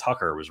Ross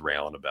Tucker was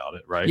railing about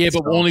it, right? Yeah,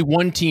 but only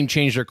one team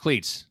changed their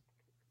cleats.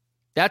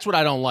 That's what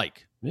I don't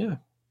like. Yeah,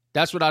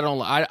 that's what I don't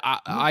like.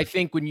 I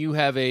think when you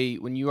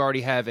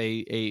already have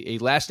a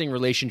lasting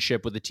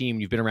relationship with a team,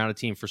 you've been around a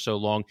team for so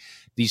long,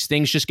 these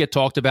things just get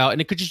talked about,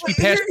 and it could just be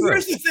passed through.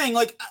 Here's the thing,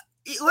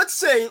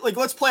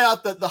 let's play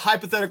out the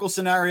hypothetical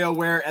scenario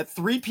where at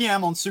 3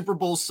 p.m. on Super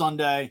Bowl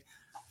Sunday.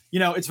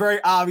 It's very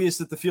obvious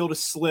that the field is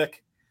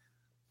slick.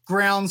 The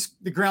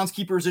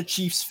groundskeeper is a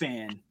Chiefs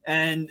fan,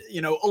 and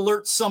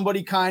alert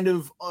somebody kind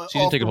of off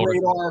the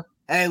radar.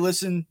 Hey,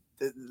 listen,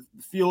 the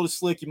field is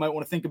slick. You might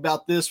want to think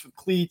about this with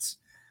cleats.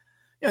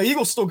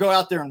 Eagles still go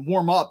out there and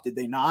warm up, did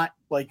they not?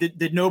 Like,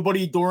 did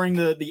nobody during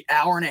the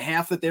hour and a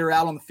half that they were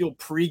out on the field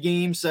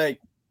pregame say,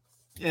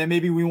 "Yeah,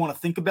 maybe we want to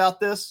think about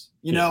this"?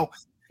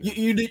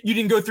 You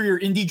didn't go through your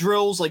indie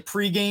drills like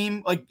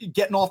pregame, like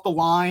getting off the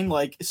line,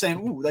 like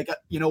saying, "Ooh, like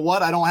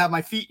what? I don't have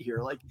my feet here."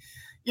 Like,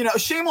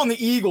 shame on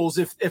the Eagles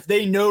if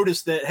they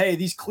noticed that, hey,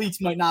 these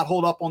cleats might not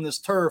hold up on this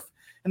turf,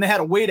 and they had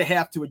to wait a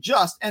half to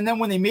adjust. And then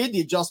when they made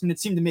the adjustment, it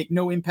seemed to make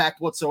no impact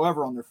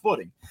whatsoever on their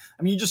footing.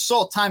 I mean, you just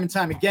saw time and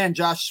time again,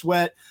 Josh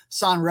Sweat,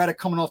 Son Reddick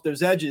coming off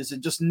those edges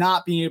and just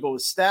not being able to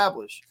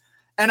establish.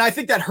 And I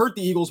think that hurt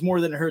the Eagles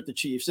more than it hurt the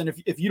Chiefs. And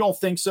if you don't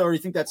think so, or you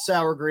think that's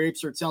sour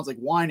grapes, or it sounds like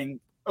whining,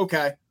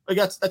 okay. Like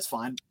that's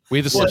fine. We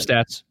have the sub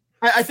stats.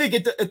 I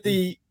think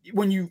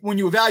when you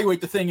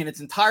evaluate the thing in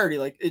its entirety,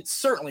 like it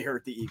certainly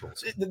hurt the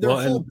Eagles. Their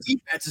whole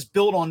defense is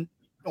built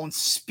on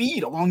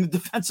speed along the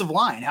defensive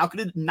line. How could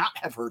it not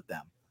have hurt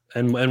them?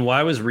 And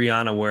why was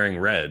Rihanna wearing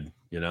red?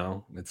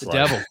 It's the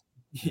devil.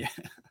 Yeah.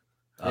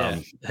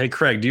 Hey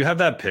Craig, do you have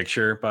that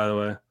picture, by the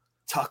way?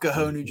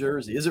 Tuckahoe, New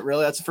Jersey. Is it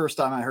really? That's the first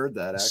time I heard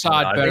that.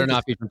 Saad better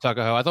not be from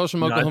Tuckahoe. I thought it was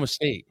from Oklahoma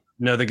State.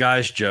 No, the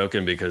guy's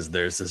joking because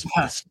there's this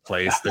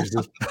place.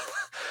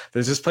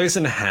 There's this place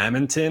in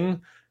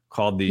Hamilton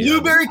called the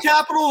blueberry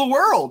capital of the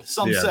world.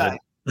 Some say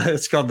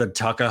it's called the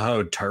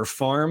Tuckahoe Turf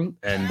Farm,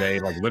 and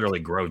they literally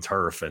grow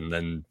turf and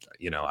then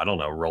I don't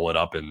know, roll it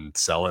up and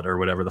sell it or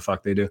whatever the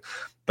fuck they do.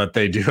 But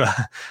they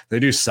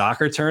do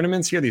soccer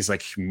tournaments here. These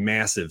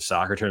massive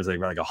soccer tournaments. They've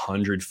got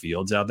 100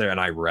 fields out there, and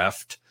I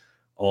refed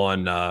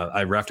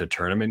a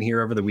tournament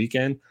here over the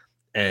weekend.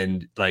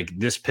 And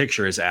this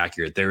picture is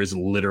accurate. There is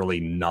literally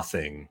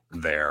nothing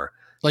there.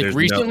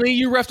 Recently,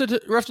 you refed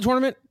a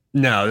tournament?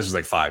 No, this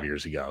was 5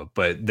 years ago.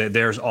 But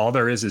there's all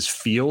there is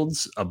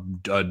fields,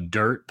 a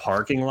dirt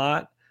parking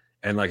lot,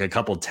 and a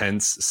couple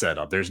tents set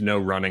up. There's no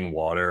running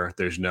water.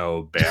 There's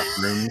no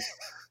bathrooms.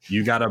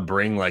 You got to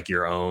bring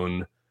your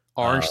own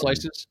orange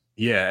slices.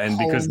 Yeah, and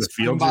because the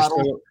fields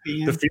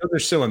are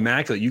so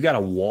immaculate, you got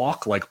to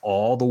walk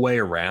all the way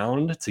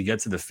around to get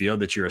to the field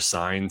that you're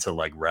assigned to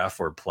ref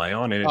or play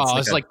on. And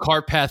it's like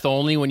cart path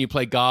only when you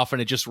play golf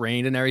and it just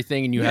rained and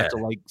everything, and you have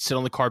to sit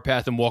on the cart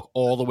path and walk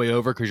all the way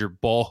over because you're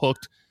ball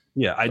hooked.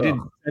 Yeah, I did.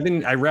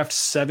 I refed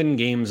 7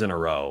 games in a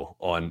row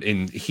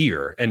in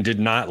here and did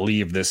not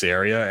leave this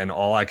area, and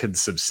all I could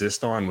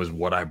subsist on was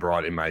what I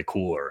brought in my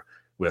cooler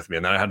with me,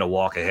 and then I had to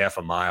walk a half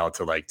a mile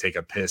to take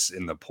a piss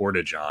in the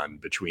porta-john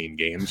between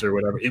games or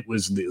whatever. It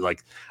was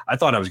I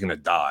thought I was gonna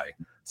die.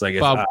 It's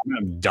if I'm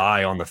gonna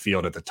die on the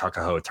field at the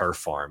Tuckahoe Turf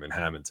Farm in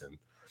Hamilton.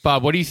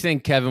 Bob, what do you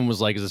think Kevin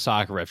was like as a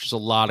soccer ref? Just a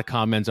lot of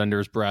comments under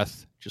his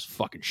breath. Just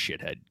fucking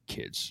shithead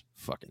kids.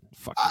 Fucking.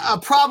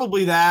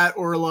 Probably that,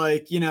 or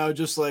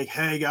just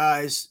hey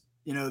guys,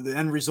 the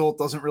end result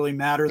doesn't really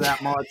matter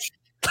that much.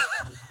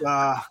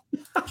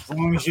 As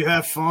long as you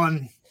have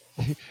fun.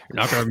 You're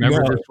not going to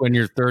remember this when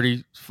you're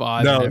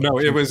 35. No,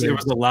 it was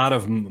a lot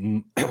of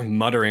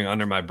muttering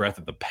under my breath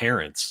at the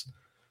parents.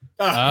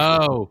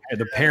 Oh, And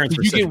the parents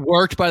did you get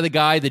worked by the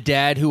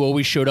dad who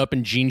always showed up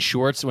in jean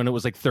shorts when it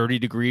was like 30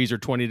 degrees or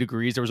 20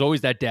 degrees? There was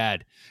always that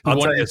dad who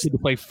wanted his kid to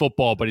play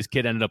football, but his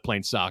kid ended up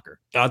playing soccer.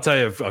 I'll tell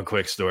you a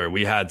quick story.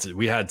 We had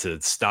to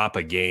stop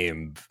a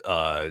game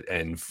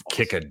and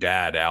kick a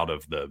dad out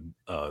of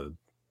the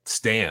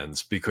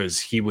stands because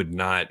he would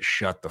not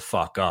shut the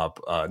fuck up,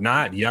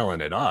 not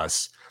yelling at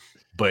us,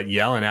 but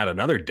yelling at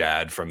another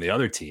dad from the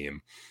other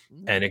team.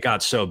 And it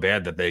got so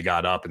bad that they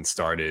got up and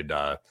started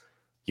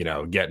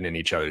getting in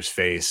each other's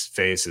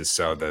faces.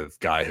 So the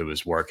guy who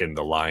was working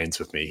the lines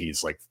with me,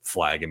 he's like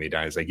flagging me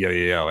down. He's like,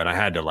 yo. And I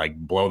had to like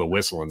blow the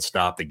whistle and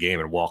stop the game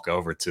and walk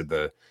over to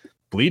the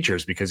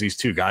bleachers because these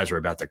two guys were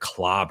about to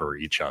clobber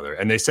each other.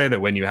 And they say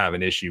that when you have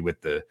an issue with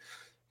the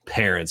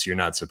parents, the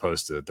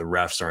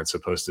refs aren't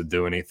supposed to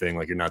do anything.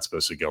 Like you're not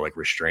supposed to go like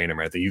restrain them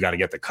or anything. You got to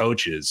get the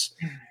coaches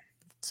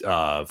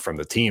from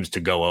the teams to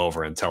go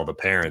over and tell the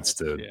parents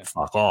to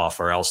fuck off,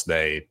 or else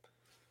they,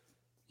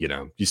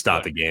 you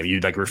stop the game. You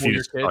like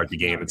refuse to start the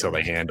game until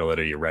they handle it,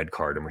 or you red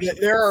card them.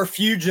 There are a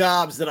few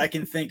jobs that I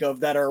can think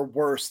of that are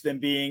worse than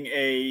being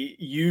a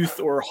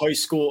youth or high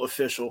school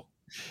official.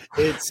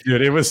 But it's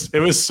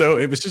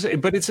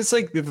just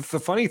like the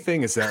funny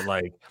thing is that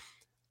like,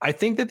 I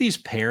think that these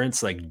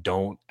parents like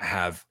don't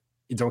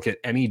get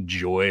any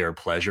joy or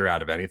pleasure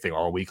out of anything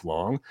all week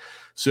long.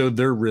 So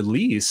their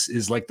release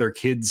is like their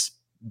kids'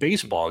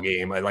 baseball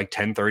game at like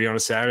 10:30 on a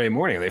Saturday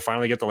morning. They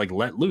finally get to like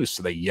let loose.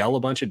 So they yell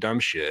a bunch of dumb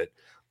shit.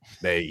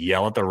 They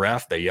yell at the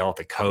ref, they yell at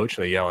the coach,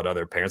 they yell at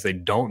other parents. They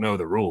don't know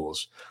the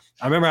rules.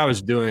 I remember I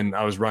was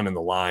running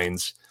the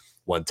lines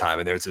one time,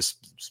 and there's this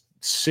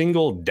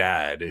single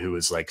dad who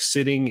was like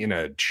sitting in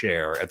a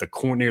chair at the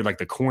corner, near like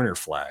the corner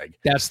flag.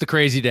 That's the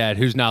crazy dad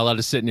who's not allowed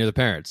to sit near the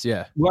parents.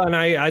 Yeah. Well, and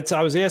I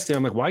was asking him,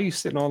 I'm like, why are you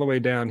sitting all the way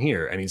down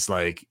here? And he's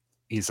like,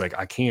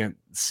 I can't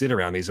sit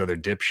around these other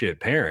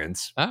dipshit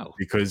parents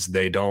because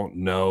they don't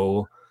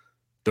know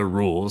the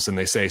rules and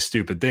they say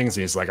stupid things.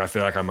 And he's like, I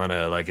feel like I'm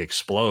gonna like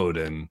explode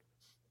and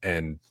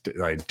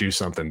like do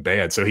something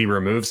bad. So he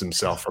removes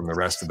himself from the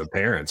rest of the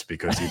parents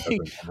because he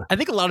doesn't. I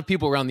think a lot of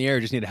people around the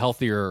area just need a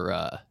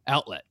healthier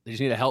outlet. They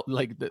just need a help,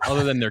 like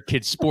other than their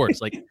kids'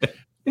 sports, like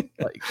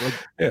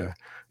yeah.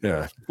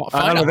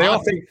 I don't know.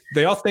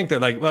 They all think that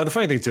like. Well, the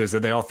funny thing too is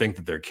that they all think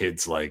that their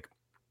kids like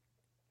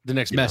the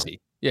next Messi,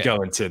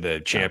 going to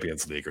the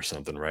Champions League or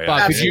something, right?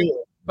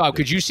 Bob,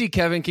 could you see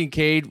Kevin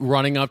Kincaid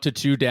running up to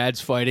two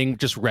dads fighting,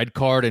 just red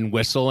card and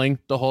whistling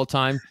the whole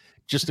time?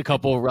 Just a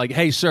couple like,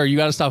 hey, sir, you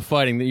got to stop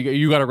fighting.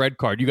 You got a red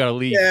card. You got to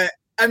leave. Yeah,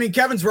 I mean,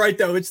 Kevin's right,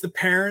 though. It's the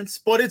parents,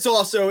 but it's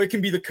also, it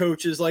can be the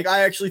coaches. Like,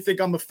 I actually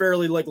think I'm a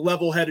fairly like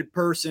level-headed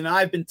person.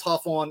 I've been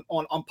tough on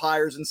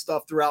umpires and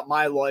stuff throughout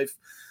my life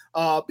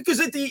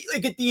because at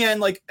the end,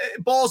 like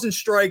balls and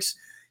strikes,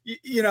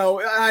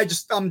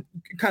 I'm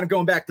kind of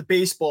going back to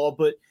baseball,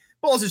 but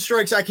balls and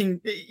strikes,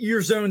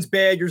 your zone's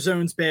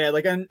bad.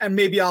 Like, and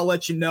maybe I'll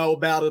let you know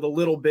about it a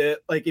little bit,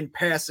 like in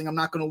passing. I'm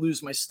not going to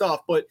lose my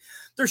stuff, but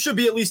there should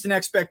be at least an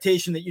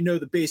expectation that you know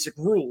the basic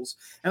rules.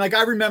 And like,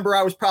 I remember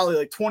I was probably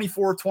like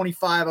 24,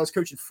 25. I was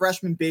coaching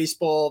freshman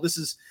baseball. This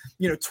is,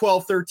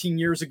 12, 13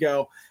 years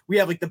ago. We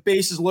have like the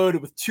bases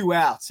loaded with 2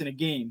 outs in a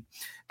game.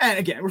 And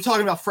again, we're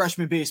talking about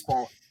freshman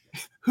baseball.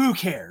 Who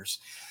cares?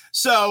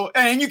 So,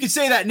 and you can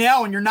say that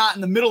now when you're not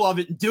in the middle of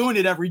it and doing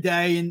it every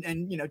day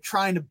and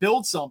trying to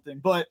build something.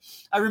 But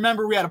I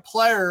remember we had a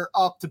player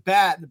up to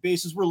bat and the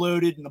bases were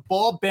loaded and the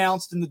ball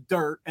bounced in the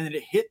dirt and then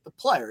it hit the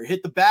player, it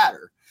hit the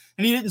batter.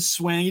 And he didn't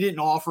swing, he didn't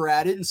offer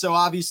at it. And so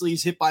obviously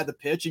he's hit by the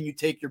pitch and you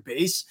take your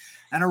base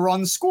and a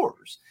run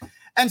scores.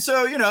 And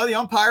so, the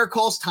umpire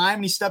calls time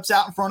and he steps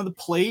out in front of the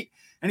plate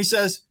and he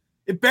says,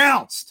 it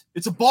bounced.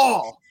 It's a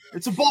ball.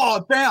 It's a ball.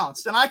 It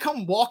bounced. And I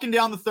come walking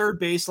down the third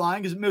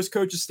baseline because most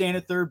coaches stand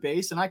at third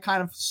base. And I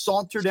kind of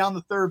saunter down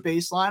the third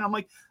baseline. I'm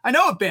like, I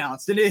know it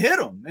bounced and it hit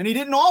him and he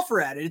didn't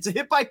offer at it. It's a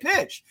hit by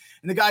pitch.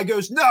 And the guy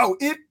goes, no,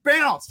 it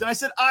bounced. And I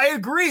said, I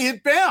agree.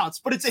 It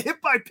bounced, but it's a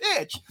hit by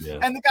pitch. Yeah.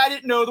 And the guy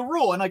didn't know the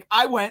rule. And like,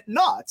 I went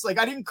nuts. Like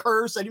I didn't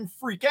curse. I didn't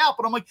freak out,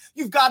 but I'm like,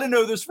 you've got to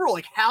know this rule.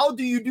 Like, how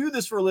do you do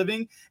this for a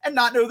living and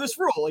not know this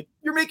rule? Like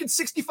you're making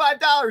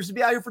 $65 to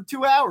be out here for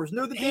 2 hours.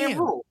 Know the damn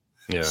rule.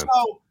 Yeah.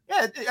 So,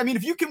 yeah, I mean,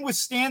 if you can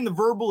withstand the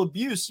verbal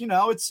abuse,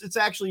 it's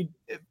actually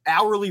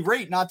hourly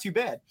rate, not too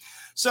bad.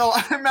 So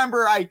I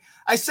remember I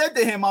said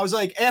to him, I was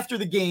like, after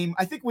the game,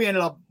 I think we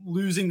ended up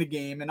losing the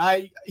game.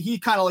 And he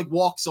kind of like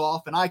walks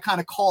off and I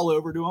kind of call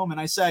over to him and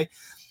I say,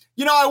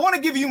 I want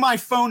to give you my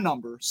phone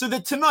number so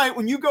that tonight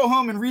when you go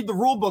home and read the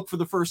rule book for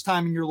the first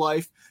time in your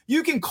life,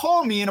 you can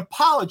call me and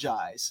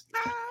apologize.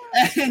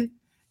 And,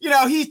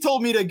 he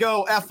told me to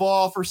go F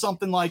off or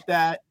something like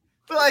that.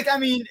 But like, I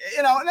mean,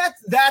 and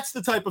that's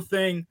the type of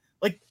thing.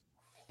 Like,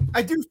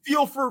 I do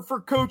feel for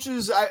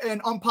coaches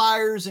and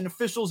umpires and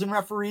officials and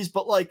referees,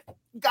 but like,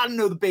 you got to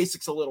know the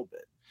basics a little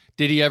bit.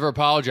 Did he ever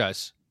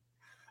apologize?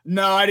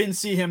 No, I didn't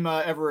see him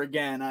ever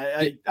again.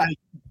 I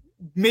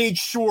made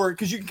sure,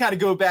 because you can kind of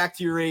go back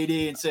to your AD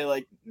and say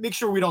like, make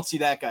sure we don't see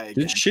that guy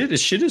again. Shit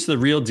is the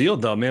real deal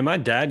though, man. My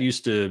dad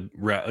used to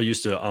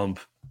ump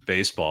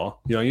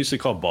baseball. I used to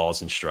call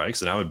balls and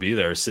strikes, and I would be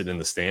there sitting in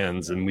the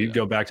stands, and we'd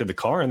go back to the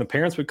car, and the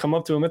parents would come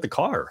up to him at the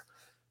car.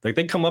 Like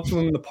they'd come up to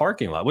him in the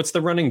parking lot. What's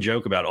the running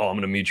joke about, I'm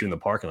going to meet you in the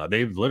parking lot?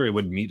 They literally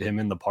would meet him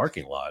in the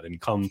parking lot and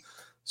come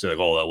say like,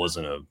 that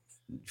wasn't a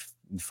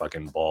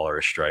fucking ball or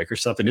a strike or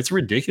something. It's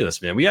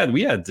ridiculous, man. We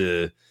had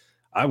to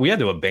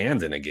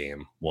abandon a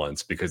game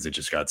once because it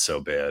just got so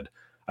bad.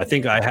 I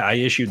think I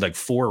issued like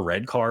 4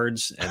 red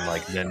cards, and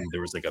like then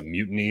there was like a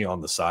mutiny on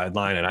the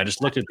sideline, and I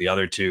just looked at the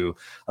other two.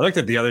 I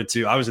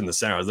was in the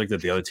center. I looked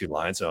at the other 2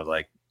 lines, so I was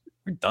like,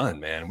 we're done,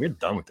 man. We're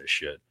done with this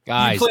shit.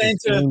 Guys,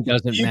 doesn't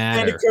matter.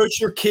 Plan to coach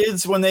your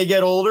kids when they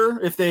get older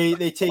if they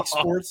take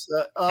sports?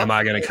 Am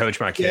I going to coach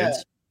my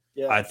kids?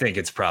 Yeah. I think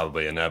it's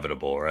probably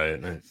inevitable, right?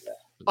 Yeah.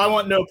 I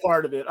want no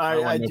part of it.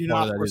 I do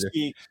not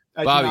foresee.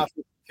 I do not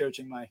foresee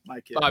coaching my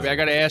kids. Bobby, I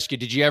got to ask you: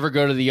 did you ever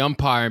go to the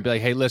umpire and be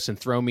like, "Hey, listen,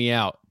 throw me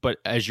out"? But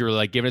as you're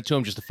like giving it to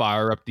him, just to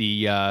fire up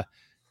the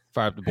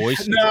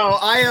boys. No,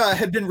 I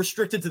had been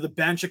restricted to the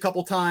bench a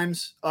couple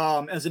times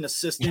as an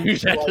assistant.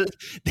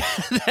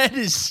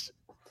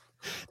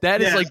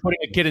 that is like putting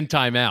a kid in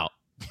timeout.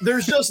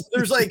 There's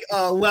like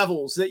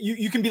levels that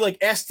you can be like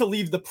asked to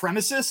leave the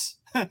premises,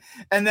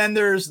 and then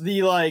there's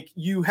the like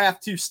you have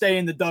to stay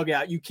in the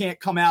dugout. You can't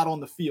come out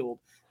on the field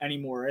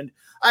anymore. And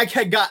I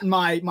had gotten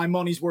my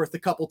money's worth a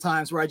couple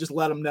times where I just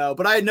let them know,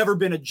 but I had never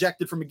been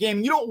ejected from a game.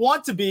 And you don't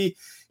want to be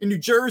in New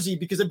Jersey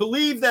because I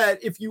believe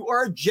that if you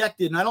are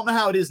ejected, and I don't know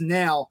how it is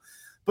now,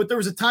 but there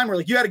was a time where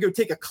like you had to go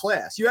take a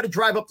class. You had to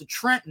drive up to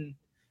Trenton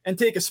and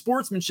take a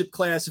sportsmanship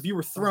class if you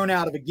were thrown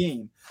out of a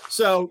game.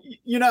 So,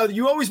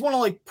 you always want to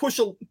like push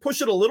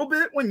it a little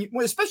bit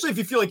especially if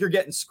you feel like you're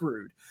getting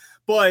screwed.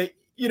 But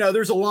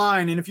there's a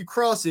line, and if you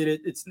cross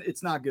it,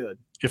 it's not good.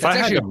 That's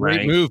actually a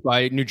great move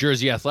by New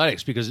Jersey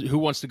Athletics, because who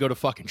wants to go to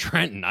fucking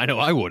Trenton? I know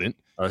I wouldn't.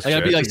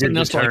 I'd be like sitting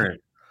us like,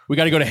 we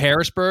got to go to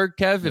Harrisburg,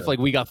 Kev. If like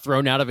we got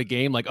thrown out of a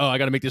game, like, I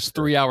got to make this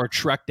 3-hour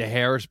trek to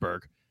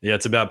Harrisburg. Yeah,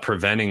 it's about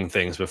preventing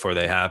things before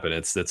they happen.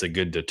 It's a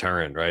good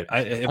deterrent, right?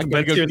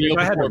 If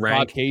I had to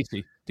rank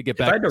Casey to get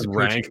back, if I had to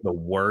rank the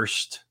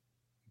worst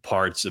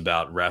parts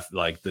about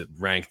rank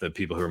the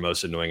people who are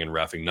most annoying in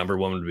reffing, number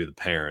 1 would be the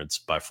parents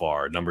by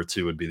far. Number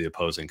 2 would be the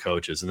opposing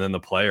coaches, and then the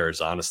players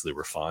honestly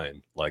were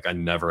fine. Like I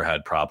never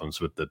had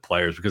problems with the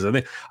players because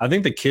I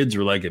think the kids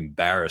were like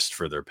embarrassed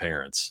for their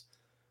parents.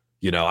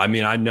 I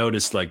mean, I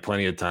noticed like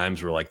plenty of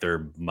times where like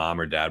their mom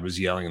or dad was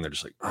yelling, and they're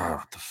just like,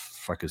 what the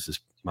fuck is this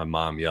my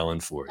mom yelling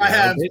for? I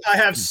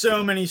have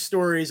so many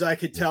stories I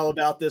could tell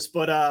about this,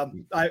 but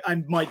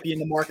I might be in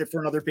the market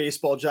for another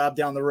baseball job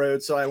down the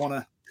road, so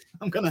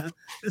I'm gonna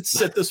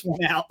sit this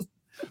one out.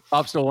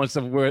 Bob still wants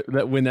to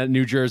win that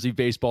New Jersey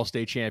baseball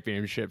state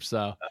championship,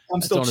 so I'm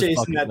still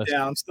chasing that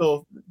down. I'm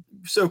still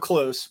so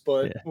close,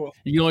 but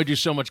you can only do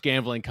so much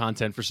gambling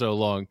content for so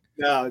long.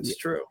 No, it's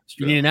true.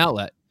 You need an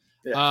outlet.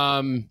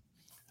 Yeah.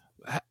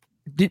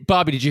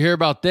 Bobby, did you hear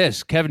about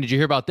this? Kevin, did you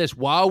hear about this?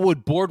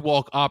 Wildwood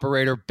Boardwalk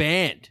operator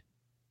banned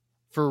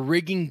for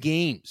rigging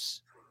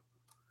games.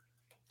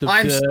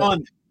 I'm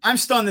stunned. I'm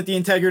stunned that the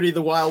integrity of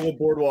the Wildwood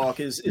Boardwalk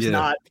is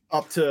not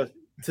up to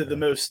the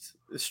most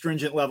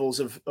stringent levels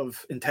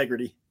of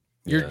integrity.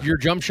 Your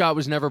jump shot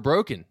was never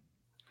broken.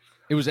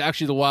 It was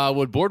actually the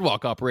Wildwood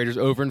Boardwalk operators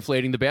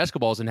overinflating the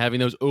basketballs and having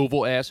those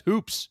oval ass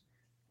hoops.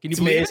 Can you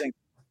believe amazing? It?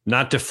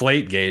 Not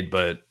Deflategate,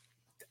 but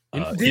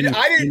I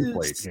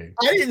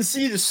didn't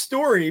see the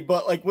story,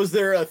 but like, was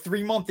there a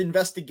 3-month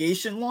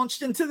investigation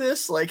launched into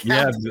this? Like,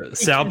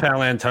 Sal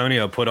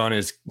Palantonio put on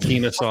his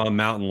Kennesaw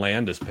Mountain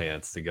Landis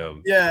pants to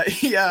go. Yeah,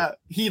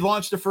 he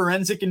launched a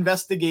forensic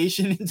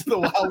investigation into the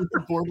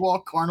Wildwood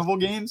Boardwalk Carnival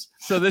games.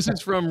 So this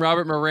is from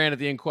Robert Moran at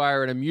the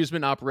Inquirer. An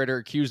amusement operator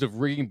accused of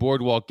rigging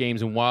boardwalk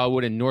games in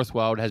Wildwood and North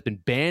Wildwood has been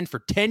banned for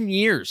 10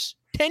 years.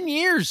 10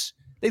 years.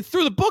 They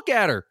threw the book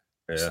at her.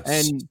 Yeah.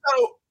 And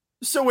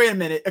So wait a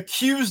minute.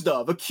 Accused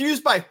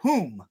by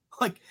whom?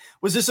 Like,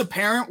 was this a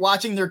parent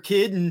watching their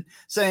kid and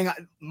saying,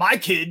 my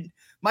kid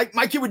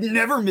would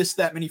never miss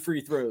that many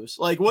free throws?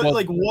 Like what?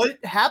 Well, what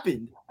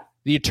happened?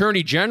 The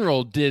attorney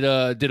general did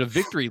a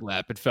victory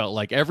lap. It felt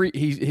like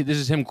this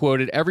is him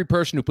quoted: "Every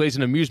person who plays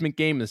an amusement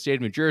game in the state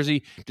of New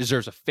Jersey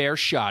deserves a fair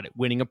shot at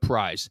winning a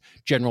prize."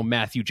 General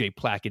Matthew J.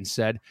 Placken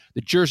said,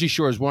 "The Jersey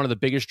Shore is one of the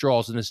biggest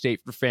draws in the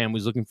state for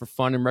families looking for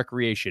fun and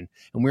recreation,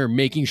 and we're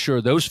making sure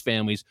those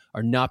families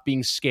are not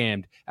being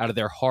scammed out of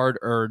their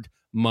hard-earned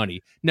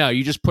money." Now,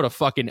 you just put a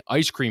fucking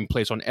ice cream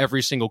place on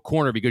every single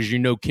corner because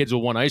kids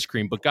will want ice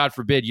cream, but God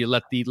forbid you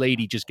let the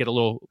lady just get a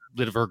little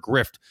bit of her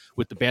grift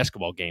with the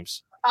basketball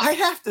games. I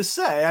have to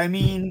say, I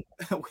mean,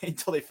 wait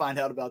until they find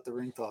out about the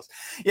ring toss.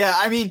 Yeah,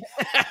 I mean,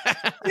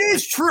 it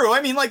is true.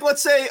 I mean, like,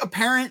 let's say a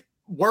parent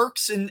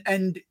works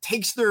and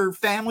takes their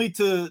family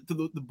to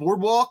the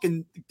boardwalk,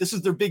 and this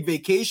is their big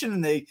vacation,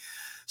 and they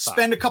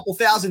spend a couple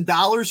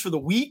 $1,000s for the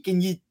week,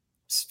 and you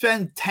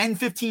spend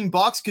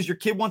 $10-15 because your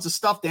kid wants a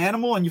stuffed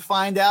animal, and you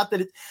find out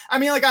that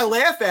I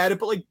laugh at it,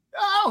 but like,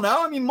 I don't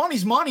know. I mean,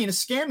 money's money, and a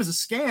scam is a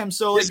scam.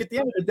 So like, at the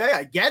end of the day,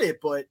 I get it,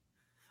 but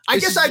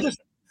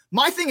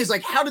My thing is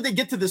like, how did they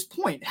get to this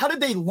point? How did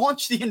they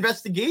launch the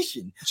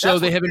investigation? So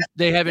they haven't.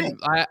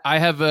 I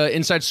have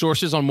inside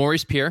sources on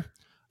Maurice Pierre.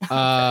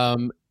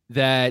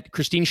 That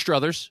Christine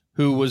Struthers,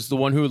 who was the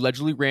one who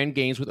allegedly ran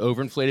games with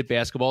overinflated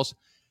basketballs,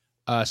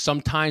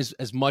 sometimes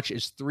as much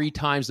as 3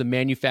 times the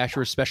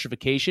manufacturer's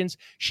specifications.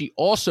 She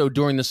also,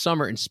 during the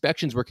summer,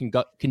 inspections were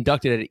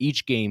conducted at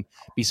each game.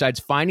 Besides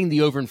finding the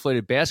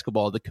overinflated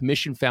basketball, the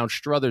commission found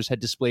Struthers had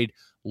displayed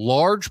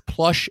large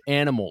plush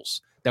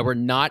animals that were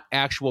not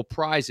actual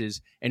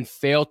prizes and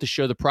failed to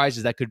show the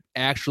prizes that could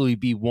actually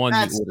be won,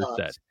 the order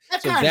said.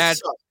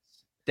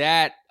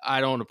 That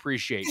I don't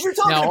appreciate. You're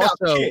talking about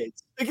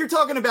kids. Like you're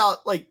talking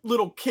about like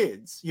little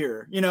kids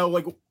here,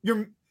 like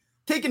you're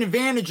taking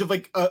advantage of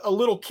like a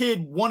little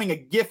kid wanting a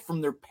gift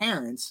from their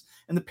parents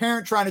and the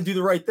parent trying to do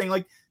the right thing.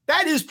 Like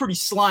that is pretty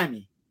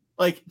slimy.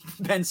 Like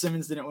Ben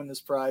Simmons didn't win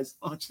this prize.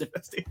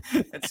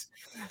 It's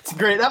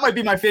great. That might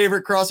be my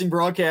favorite Crossing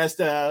Broadcast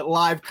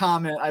live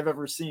comment I've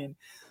ever seen.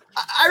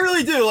 I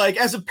really do. Like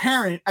as a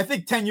parent, I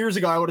think 10 years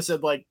ago, I would have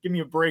said like, give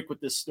me a break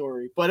with this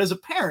story. But as a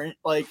parent,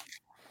 like,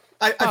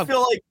 I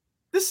feel like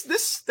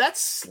that's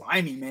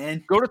slimy,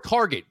 man. Go to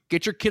Target,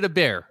 get your kid a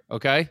bear,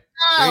 okay?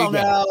 I don't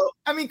know.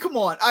 I mean, come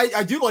on.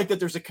 I do like that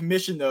there's a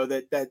commission though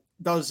that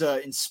does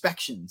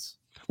inspections.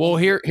 Well,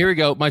 here we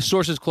go. My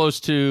source is close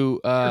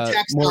to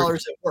tax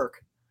dollars at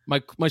work.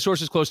 My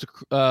source is close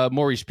to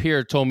Maurice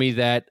Pierre told me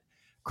that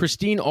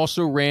Christine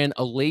also ran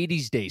a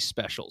ladies' day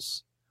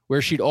specials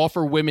where she'd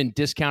offer women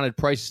discounted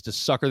prices to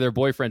sucker their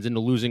boyfriends into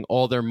losing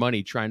all their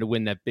money trying to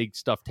win that big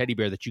stuffed teddy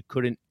bear that you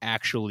couldn't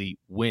actually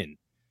win.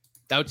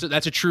 That's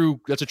a true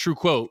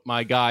quote.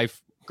 My guy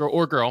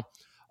or girl,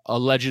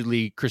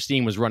 allegedly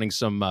Christine was running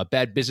some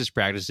bad business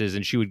practices,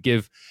 and she would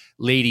give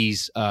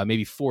ladies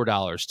maybe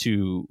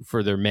 $4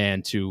 for their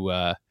man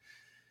to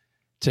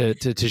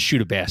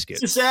shoot a basket.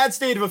 It's a sad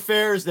state of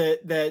affairs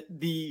that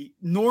the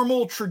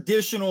normal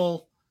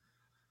traditional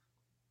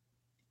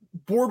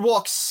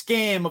boardwalk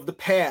scam of the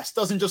past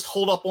doesn't just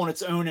hold up on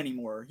its own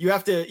anymore. You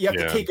have to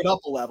take it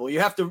up a level. You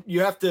have to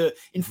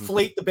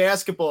inflate the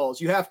basketballs.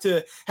 You have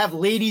to have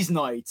ladies'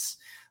 nights.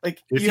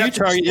 Like if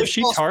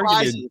she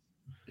targeted,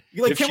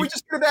 like, can we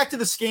just go back to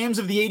the scams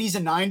of the 80s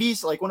and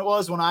 90s, like when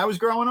I was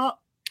growing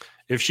up?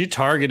 If she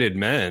targeted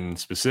men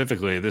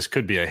specifically, this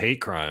could be a hate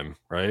crime,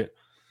 right?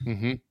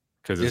 Mm-hmm.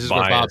 Because this is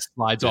where Bob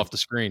slides off the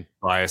screen.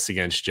 Bias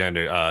against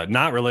gender,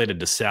 not related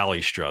to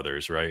Sally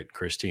Struthers, right?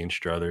 Christine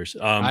Struthers.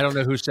 I don't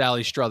know who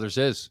Sally Struthers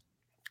is.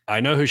 I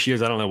know who she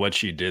is. I don't know what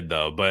she did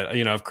though. But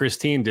if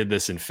Christine did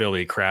this in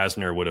Philly,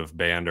 Krasner would have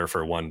banned her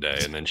for one day,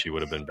 and then she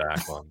would have been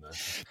back on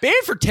this.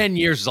 Banned for 10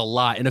 years is a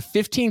lot, and a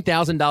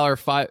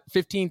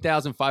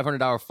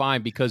 $15,500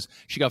 fine because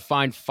she got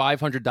fined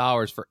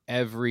 $500 for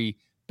every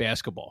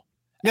basketball.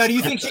 Now, do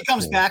you think she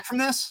comes back from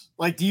this?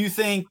 Like, do you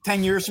think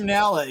 10 years from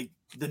now, like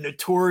the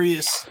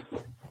notorious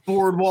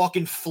boardwalk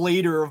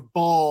inflator of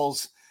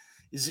balls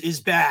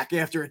is back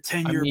after a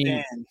 10-year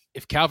ban?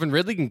 If Calvin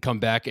Ridley can come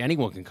back,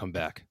 anyone can come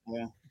back.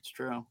 Yeah, it's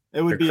true.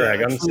 It would be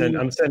Craig. I'm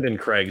sending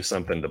Craig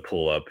something to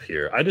pull up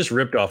here. I just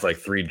ripped off like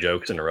 3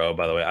 jokes in a row.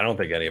 By the way, I don't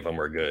think any of them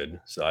were good,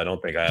 so I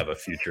don't think I have a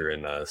future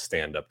in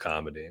stand-up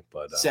comedy.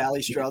 But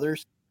Sally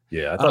Struthers.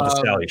 Yeah, I thought the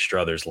Sally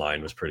Struthers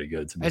line was pretty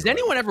good. Has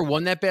anyone ever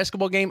won that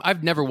basketball game?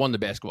 I've never won the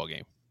basketball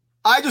game.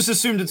 I just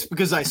assumed it's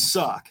because I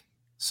suck.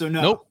 So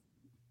no. Nope.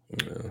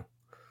 Yeah.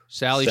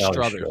 Sally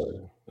Struthers.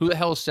 Who the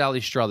hell is Sally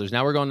Struthers?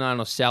 Now we're going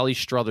down a Sally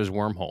Struthers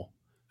wormhole.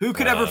 Who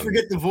could ever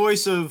forget the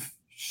voice of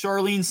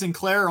Charlene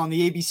Sinclair on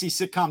the ABC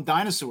sitcom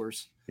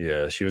Dinosaurs?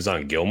 Yeah, she was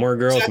on Gilmore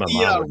Girls. Is that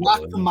the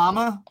Rock the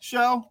Mama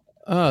show?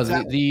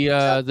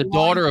 The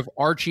daughter of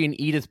Archie and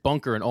Edith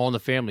Bunker and All in the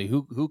Family.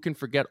 Who can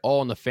forget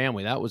All in the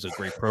Family? That was a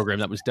great program.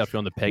 That was definitely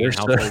on the pagan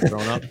household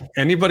growing up.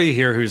 Anybody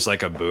here who's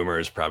like a boomer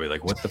is probably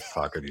like, "What the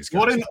fuck are these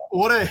guys?"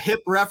 What a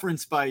hip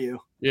reference by you.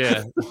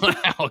 Yeah.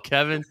 Wow,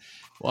 Kevin.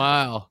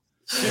 Wow.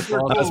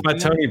 That's my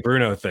Tony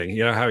Bruno thing.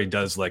 You know how he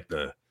does like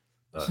the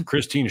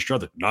Christine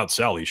Struthers, not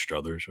Sally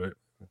Struthers, right?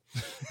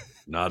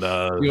 Not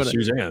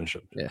Suzanne.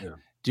 Yeah.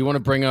 Do you want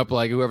to bring up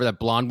like whoever that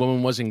blonde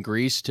woman was in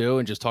Greece too,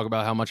 and just talk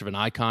about how much of an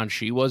icon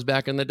she was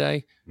back in the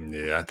day?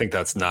 Yeah, I think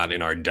that's not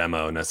in our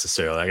demo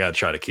necessarily. I got to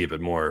try to keep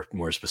it more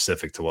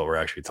specific to what we're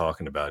actually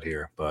talking about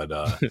here. But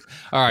all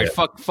right,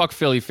 yeah. Fuck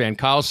Philly fan.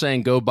 Kyle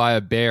saying go buy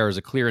a bear is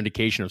a clear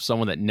indication of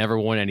someone that never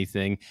won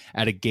anything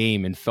at a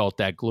game and felt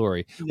that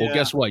glory. Yeah. Well,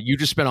 guess what? You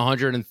just spent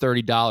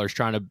 $130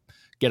 trying to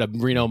get a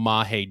Reno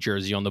Mahe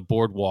jersey on the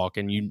boardwalk,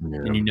 and you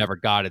never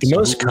got it. The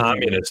most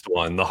communist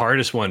one, the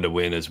hardest one to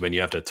win, is when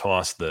you have to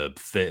toss the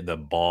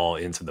ball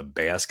into the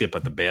basket,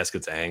 but the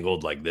basket's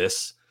angled like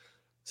this,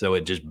 so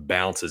it just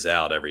bounces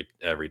out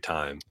every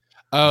time.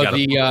 Oh,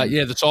 the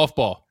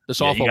softball,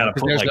 you got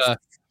to put like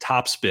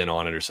top spin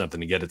on it or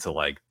something to get it to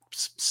like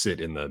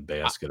sit in the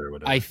basket or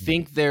whatever. I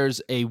think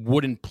there's a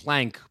wooden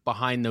plank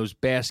behind those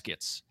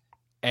baskets,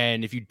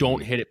 and if you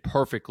don't hit it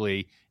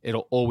perfectly,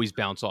 it'll always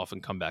bounce off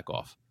and come back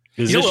off.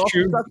 Is this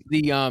true?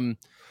 The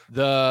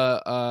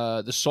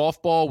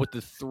softball with the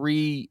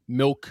 3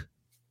 milk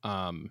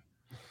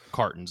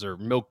cartons or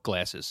milk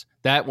glasses.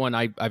 That one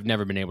I've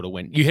never been able to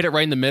win. You hit it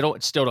right in the middle,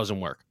 it still doesn't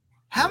work.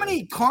 How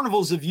many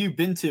carnivals have you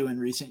been to in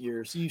recent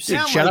years? You Dude,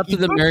 sound shout like out to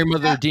the Mary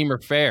Mother Redeemer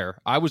Fair.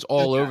 I was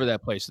all Okay. over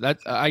that place. That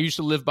I used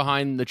to live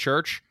behind the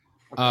church,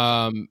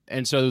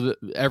 and so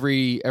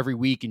every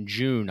week in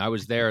June, I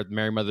was there at the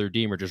Mary Mother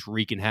Redeemer, just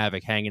wreaking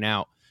havoc, hanging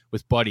out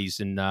with buddies,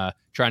 and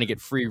trying to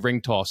get free ring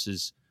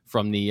tosses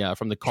from the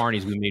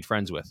carnies we made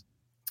friends with.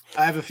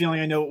 I have a feeling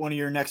I know what one of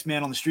your next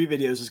Man on the Street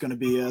videos is going to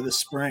be this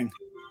spring.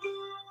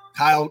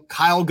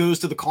 Kyle goes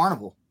to the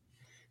carnival.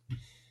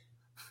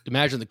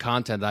 Imagine the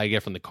content that I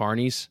get from the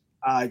carnies.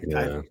 I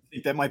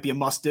think that might be a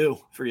must-do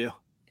for you.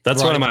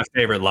 That's one of my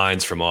favorite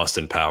lines from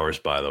Austin Powers,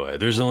 by the way.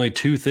 There's only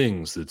two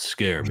things that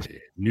scare me: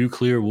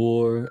 nuclear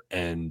war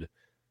and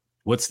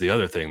what's the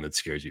other thing that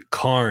scares you?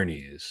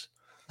 Carnies.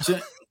 So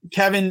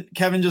Kevin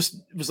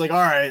just was like,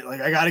 all right, like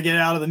I got to get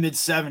out of the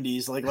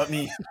mid-70s. Like, let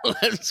me.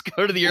 Let's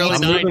go to the early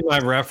I'm 90s. moving my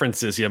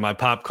references. Yeah, my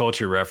pop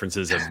culture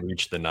references have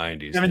reached the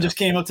 90s. Kevin now. just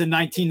came up to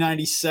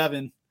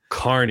 1997.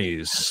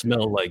 Carnies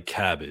smell like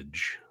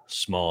cabbage.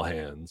 Small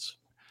hands.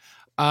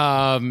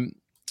 What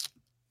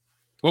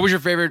was your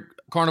favorite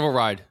carnival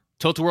ride?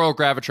 Tilt-A-Whirl or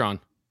Gravitron?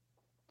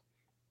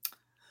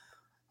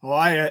 Well,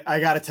 I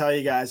got to tell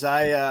you guys,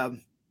 I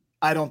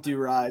don't do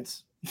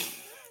rides.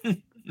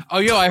 Oh,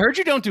 yo, I heard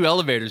you don't do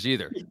elevators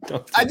either.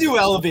 I do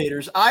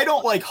elevators. I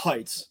don't like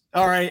heights.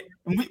 All right.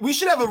 We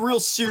should have a real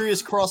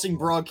serious Crossing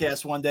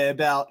broadcast one day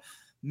about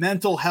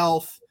mental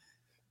health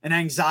and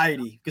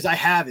anxiety, because I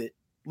have it.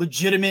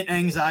 Legitimate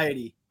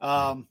anxiety.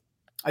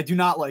 I do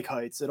not like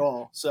heights at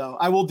all. So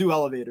I will do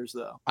elevators,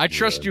 though. I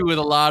trust you with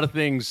a lot of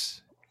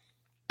things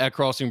at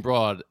Crossing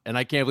Broad, and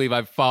I can't believe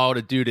I've followed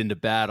a dude into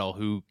battle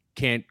who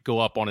can't go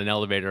up on an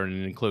elevator in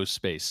an enclosed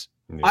space.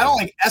 Yeah. I don't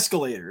like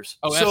escalators.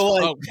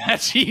 Oh,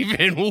 that's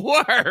even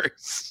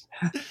worse.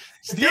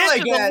 Stand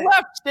like to that- the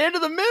left, stand to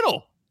the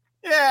middle.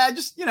 Yeah, I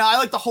just, I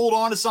like to hold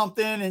on to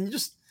something and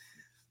it's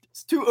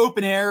too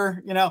open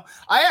air.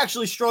 I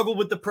actually struggled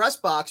with the press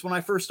box when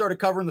I first started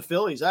covering the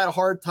Phillies. I had a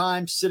hard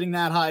time sitting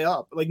that high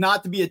up. Like,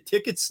 not to be a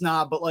ticket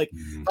snob, but like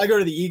if I go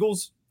to the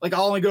Eagles, like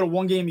I'll only go to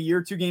 1 game a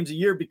year, 2 games a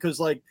year, because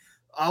like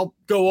I'll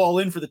go all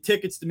in for the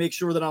tickets to make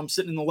sure that I'm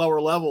sitting in the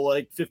lower level,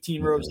 like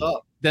 15 rows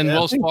up. Then Yeah.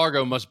 Wells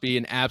Fargo must be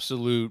an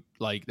absolute,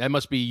 like, that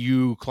must be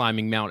you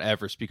climbing Mount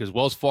Everest, because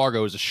Wells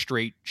Fargo is a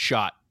straight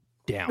shot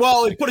down.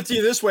 Well, like, put it to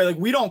you this way, like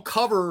we don't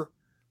cover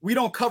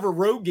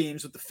road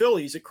games with the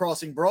Phillies at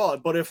Crossing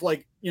Broad, but if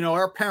like,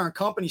 our parent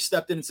company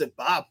stepped in and said,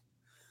 Bob,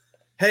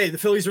 hey, the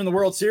Phillies are in the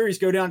World Series,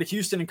 go down to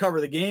Houston and cover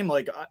the game,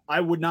 like I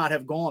would not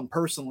have gone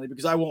personally,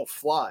 because I won't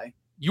fly.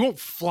 You won't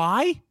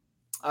fly?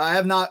 I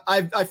have not.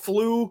 I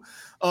flew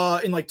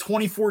in like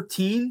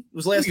 2014. It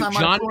was the last time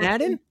John I flew.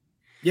 Madden?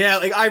 Yeah,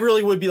 like I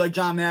really would be like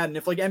John Madden.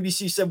 If like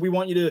NBC said we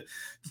want you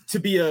to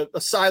be a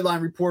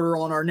sideline reporter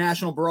on our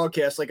national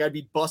broadcast, like I'd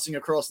be busing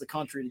across the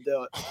country to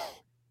do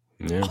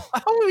it. Yeah. How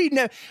do we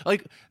know?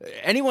 Like,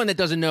 anyone that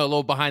doesn't know a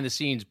little behind the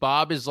scenes,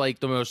 Bob is like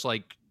the most,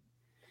 like,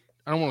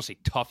 I don't want to say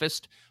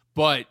toughest,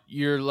 but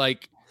you're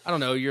like, I don't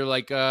know, you're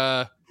like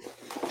a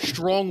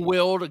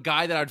strong-willed, a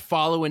guy that I'd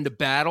follow into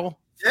battle.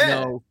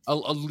 Yeah.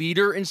 A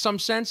leader in some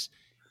sense,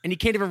 and he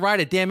can't even ride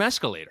a damn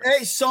escalator.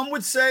 Hey, some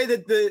would say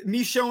that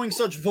me showing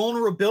such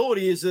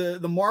vulnerability is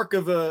the mark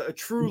of a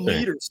true Okay.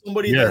 leader,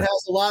 somebody Yeah. that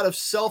has a lot of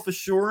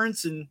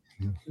self-assurance and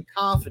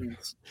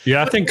confidence.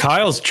 Yeah, I think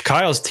Kyle's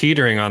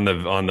teetering on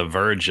the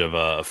verge of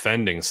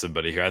offending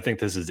somebody here. I think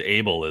this is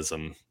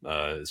ableism, is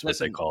what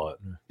they Listen, call it.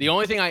 The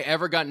only thing I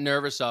ever got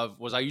nervous of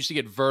was I used to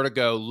get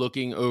vertigo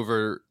looking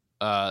over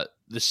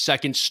the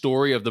second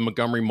story of the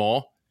Montgomery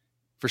Mall.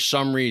 For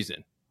some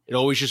reason, it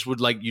always just would,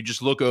 like, you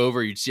just look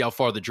over, you'd see how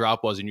far the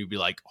drop was, and you'd be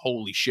like,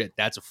 "Holy shit,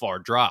 that's a far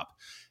drop."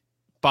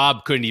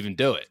 Bob couldn't even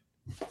do it,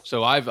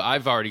 so I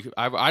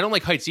don't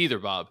like heights either,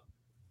 Bob.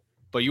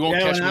 But you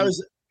won't catch me.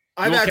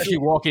 I've catch actually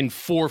me walking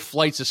 4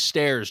 flights of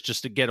stairs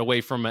just to get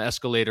away from an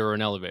escalator or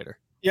an elevator.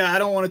 Yeah, I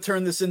don't want to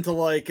turn this into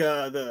like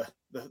the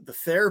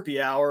therapy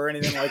hour or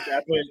anything like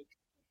that, but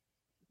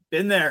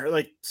been there.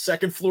 Like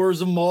second floors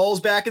of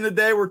malls back in the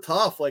day were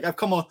tough. Like I've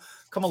come a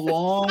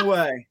long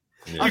way.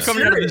 Yeah. I'm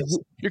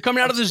You're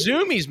coming out of the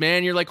zoomies,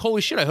 man. You're like,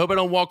 holy shit, I hope I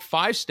don't walk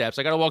 5 steps.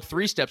 I got to walk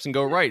 3 steps and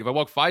go right. If I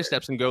walk 5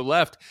 steps and go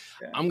left,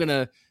 Yeah. I'm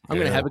gonna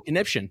have a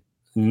conniption.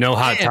 No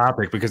Hot Yeah.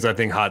 Topic, because I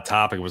think Hot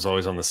Topic was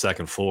always on the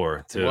second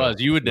floor too. It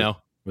was. You would know.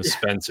 With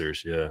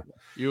Spencer's, yeah,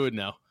 You would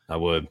know. I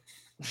would.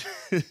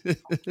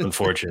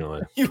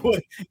 Unfortunately, You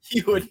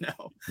would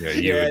know.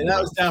 yeah,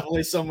 That was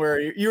definitely somewhere.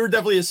 You were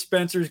definitely a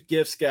Spencer's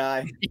Gifts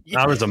guy.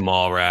 I was a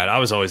mall rat. I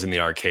was always in the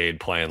arcade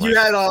playing. Like, You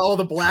had all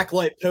the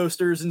blacklight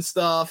posters and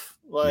stuff.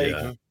 Like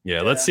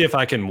yeah. Let's see if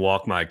I can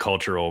walk my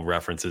cultural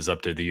references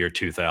up to the year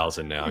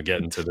 2000 now.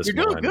 Get into this. You're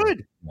doing millennium.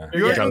 good. Yeah.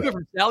 You're Yeah. doing good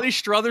from Sally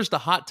Struthers to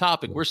Hot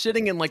Topic. We're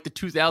sitting in like the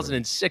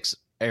 2006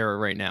 era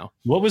right now.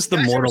 What was the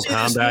Guys, ever Mortal seen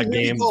this Kombat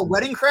movie game? called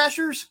Wedding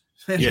Crashers?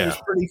 It Yeah.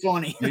 was pretty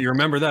funny. You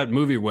remember that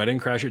movie Wedding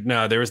Crashers?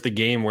 No, there was the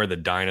game where the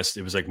dinosaur.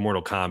 It was like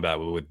Mortal Kombat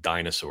but with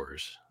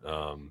dinosaurs.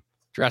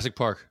 Jurassic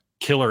Park.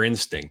 Killer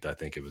Instinct, I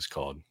think it was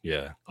called.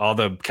 Yeah. All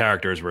the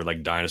characters were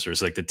like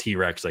dinosaurs. Like the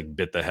T-Rex like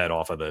bit the head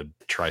off of the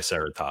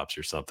Triceratops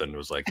or something. It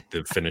was like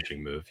the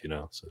finishing move,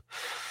 So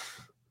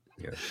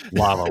yeah.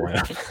 Lava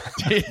lamp.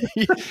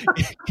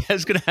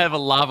 He's going to have a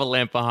lava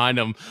lamp behind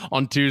him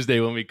on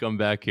Tuesday when we come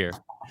back here.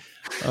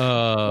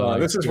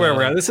 This is where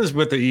we're at. This is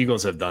what the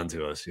Eagles have done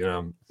to us,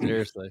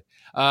 Seriously.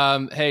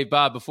 Hey,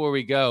 Bob, before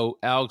we go,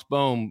 Alec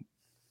Bohm,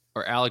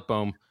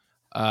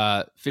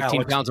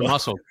 15 pounds of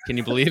muscle. Can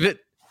you believe it?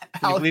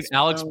 Can you believe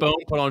Alex Bohm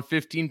put on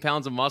 15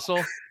 pounds of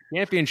muscle?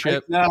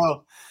 Championship.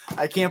 No,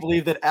 I can't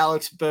believe that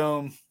Alex put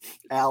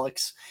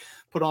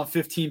on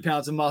 15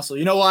 pounds of muscle.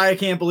 You know why I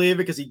can't believe it?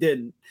 Because he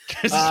didn't.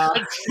 You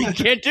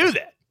can't do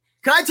that.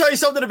 Can I tell you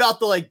something about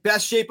the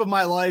best shape of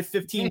my life,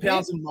 15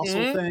 pounds of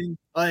muscle thing?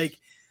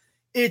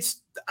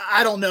 It's,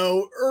 I don't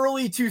know,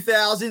 early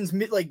 2000s,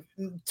 I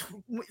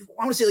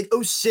want to say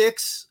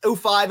 06,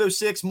 05,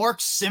 06. Mark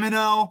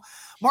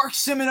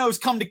Semino's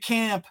come to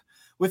camp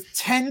with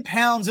 10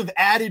 pounds of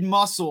added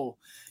muscle.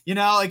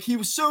 He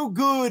was so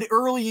good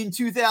early in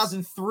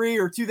 2003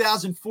 or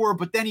 2004,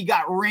 but then he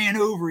got ran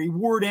over. He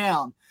wore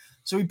down.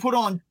 So he put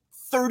on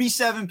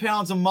 37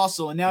 pounds of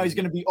muscle, and now he's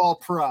going to be all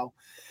pro.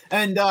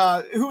 And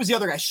who was the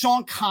other guy?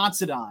 Sean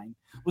Considine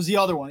was the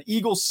other one,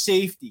 Eagles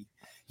safety.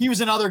 He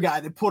was another guy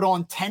that put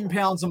on 10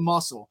 pounds of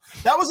muscle.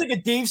 That was like a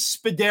Dave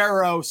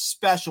Spadaro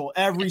special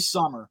every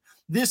summer.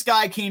 This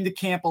guy came to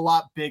camp a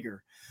lot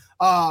bigger.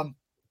 Alec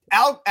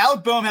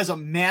Bohm has a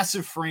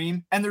massive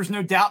frame, and there's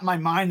no doubt in my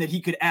mind that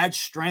he could add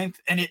strength,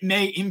 and it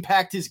may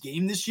impact his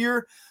game this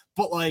year,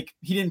 but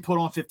he didn't put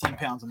on 15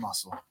 pounds of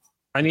muscle.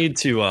 I need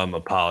to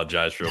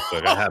apologize real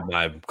quick. I have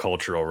my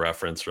cultural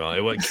reference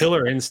wrong.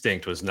 Killer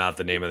Instinct was not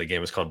the name of the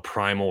game. It's called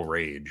Primal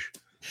Rage.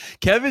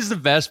 Kev is the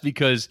best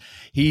because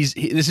this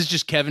is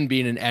just Kevin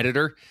being an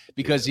editor,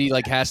 because he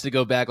has to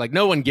go back.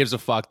 No one gives a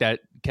fuck that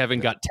Kevin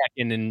got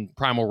Tekken and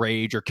Primal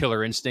Rage or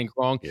Killer Instinct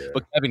wrong,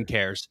 but Kevin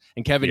cares,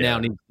 and Kevin now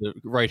needs to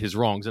right his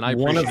wrongs. And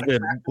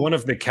one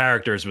of the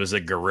characters was a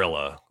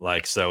gorilla.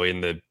 So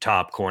in the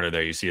top corner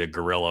there, you see a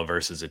gorilla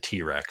versus a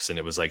T-Rex, and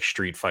it was like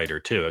Street Fighter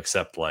 2,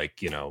 except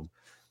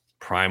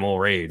Primal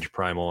Rage,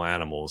 Primal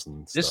Animals,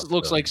 and this stuff.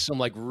 Looks like some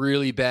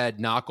really bad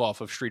knockoff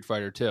of Street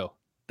Fighter 2.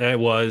 It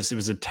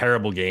was a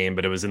terrible game,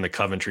 but it was in the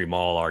Coventry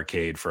Mall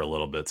arcade for a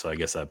little bit, so I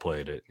guess I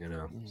played it.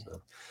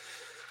 So.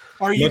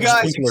 Are you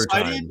guys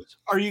excited?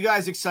 Are you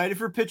guys excited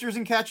for pitchers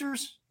and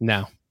catchers?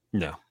 No.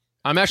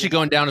 I'm actually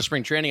going down to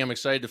spring training. I'm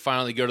excited to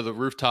finally go to the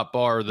rooftop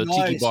bar, or the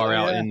tiki bar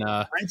out in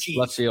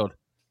left field.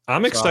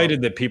 I'm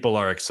excited that people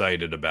are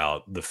excited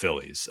about the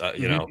Phillies,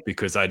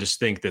 because I just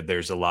think that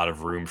there's a lot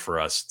of room for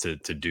us to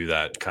do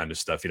that kind of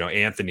stuff.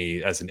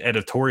 Anthony, as an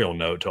editorial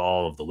note to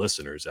all of the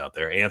listeners out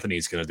there,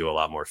 Anthony's going to do a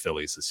lot more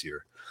Phillies this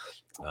year.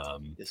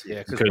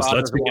 Because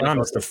let's be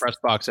honest, the press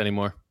box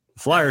anymore.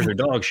 Flyers are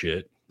dog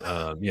shit,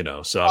 so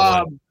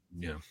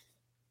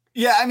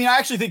Yeah, I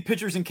actually think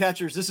pitchers and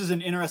catchers, this is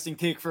an interesting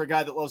take for a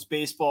guy that loves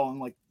baseball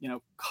and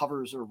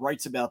covers or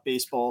writes about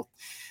baseball.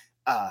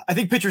 I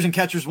think pitchers and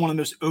catchers is one of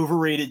the most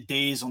overrated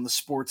days on the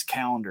sports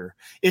calendar.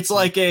 It's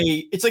like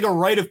a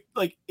rite of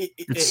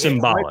it's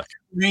symbolic.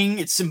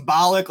 It's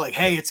symbolic.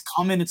 Hey, it's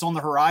coming. It's on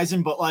the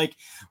horizon. But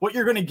what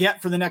you're going to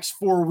get for the next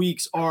 4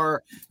 weeks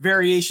are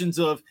variations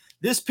of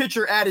this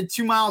pitcher added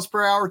 2 miles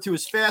per hour to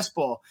his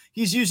fastball.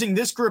 He's using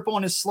this grip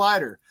on his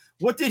slider.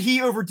 What did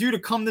he overdo to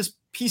come this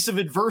piece of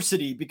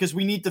adversity? Because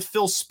we need to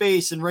fill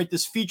space and write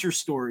this feature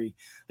story.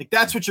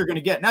 That's what you're going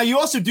to get. Now, you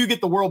also do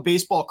get the World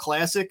Baseball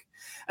Classic.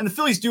 And the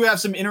Phillies do have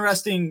some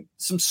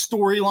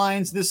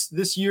storylines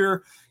this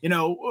year.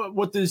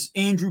 What does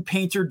Andrew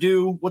Painter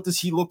do? What does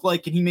he look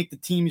like? Can he make the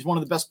team? He's one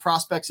of the best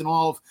prospects in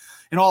all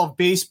of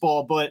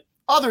baseball. But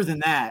other than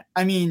that,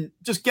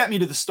 just get me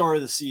to the start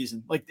of the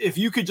season. If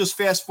you could just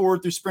fast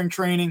forward through spring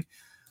training,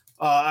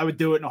 I would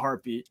do it in a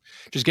heartbeat.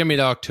 Just get me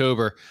to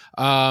October.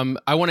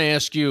 I want to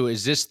ask you: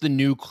 is this the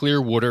new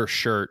Clearwater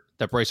shirt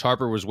that Bryce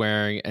Harper was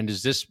wearing? And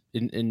is this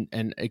and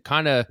it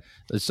kind of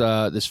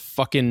this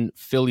fucking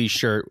Philly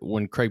shirt?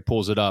 When Craig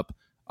pulls it up,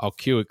 I'll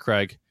cue it.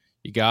 Craig,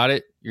 you got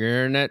it? Your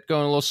internet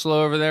going a little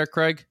slow over there,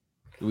 Craig?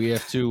 Do we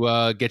have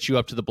to get you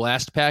up to the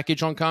blast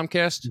package on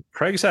Comcast?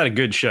 Craig's had a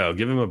good show.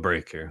 Give him a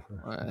break here.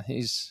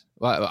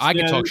 I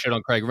can talk shit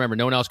on Craig. Remember,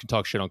 no one else can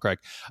talk shit on Craig.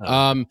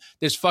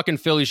 This fucking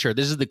Philly shirt.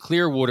 This is the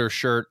Clearwater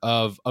shirt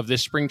of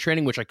this spring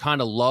training, which I kind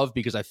of love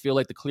because I feel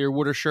like the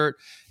Clearwater shirt,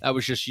 that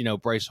was just,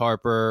 Bryce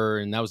Harper,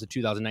 and that was the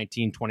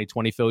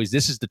 2019-2020 Phillies.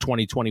 This is the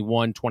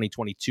 2021,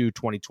 2022,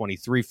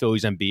 2023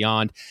 Phillies and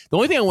beyond. The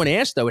only thing I want to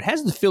ask, though, it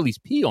has the Phillies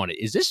P on it.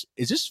 Is this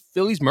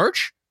Phillies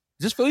merch?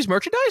 Is this Phillies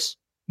merchandise?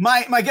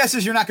 My guess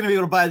is you're not going to be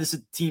able to buy this at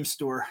the team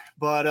store,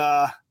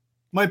 but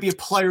might be a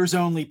players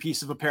only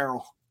piece of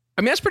apparel.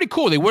 That's pretty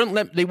cool. They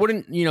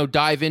wouldn't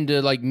dive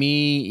into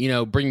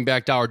me, bringing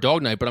back Dollar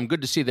Dog Night, but I'm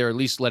good to see they're at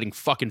least letting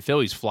fucking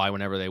Phillies fly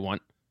whenever they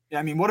want.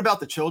 Yeah. What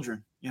about the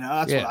children?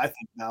 That's what I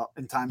think about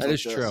in times like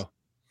this. That is true.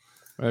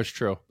 That's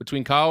true.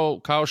 Between Kyle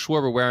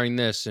Schwarber wearing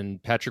this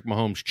and Patrick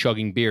Mahomes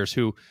chugging beers,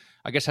 who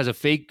I guess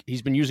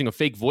he's been using a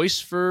fake voice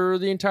for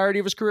the entirety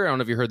of his career. I don't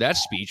know if you heard that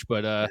speech,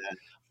 but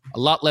a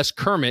lot less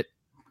Kermit,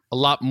 a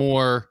lot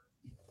more,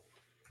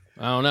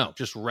 I don't know,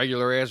 just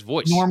regular ass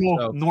voice.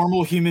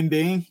 Normal human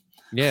being.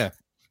 Yeah.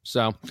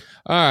 So,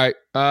 all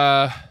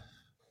right.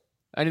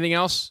 Anything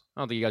else?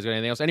 I don't think you guys got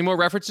anything else. Any more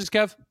references,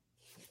 Kev?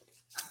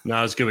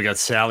 No, it's good. We got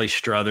Sally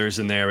Struthers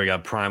in there. We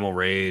got Primal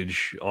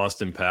Rage,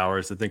 Austin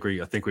Powers. I think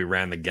we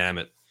ran the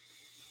gamut.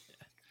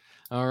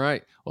 All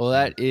right. Well,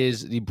 that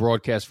is the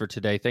broadcast for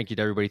today. Thank you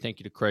to everybody. Thank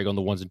you to Craig on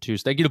the ones and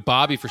twos. Thank you to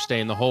Bobby for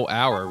staying the whole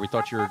hour. We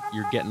thought you're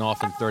getting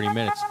off in 30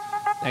 minutes.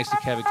 Thanks to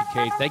Kevin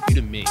Kincaid. Thank you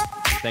to me.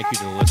 And thank you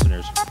to the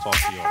listeners. Talk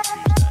to you on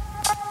Tuesday.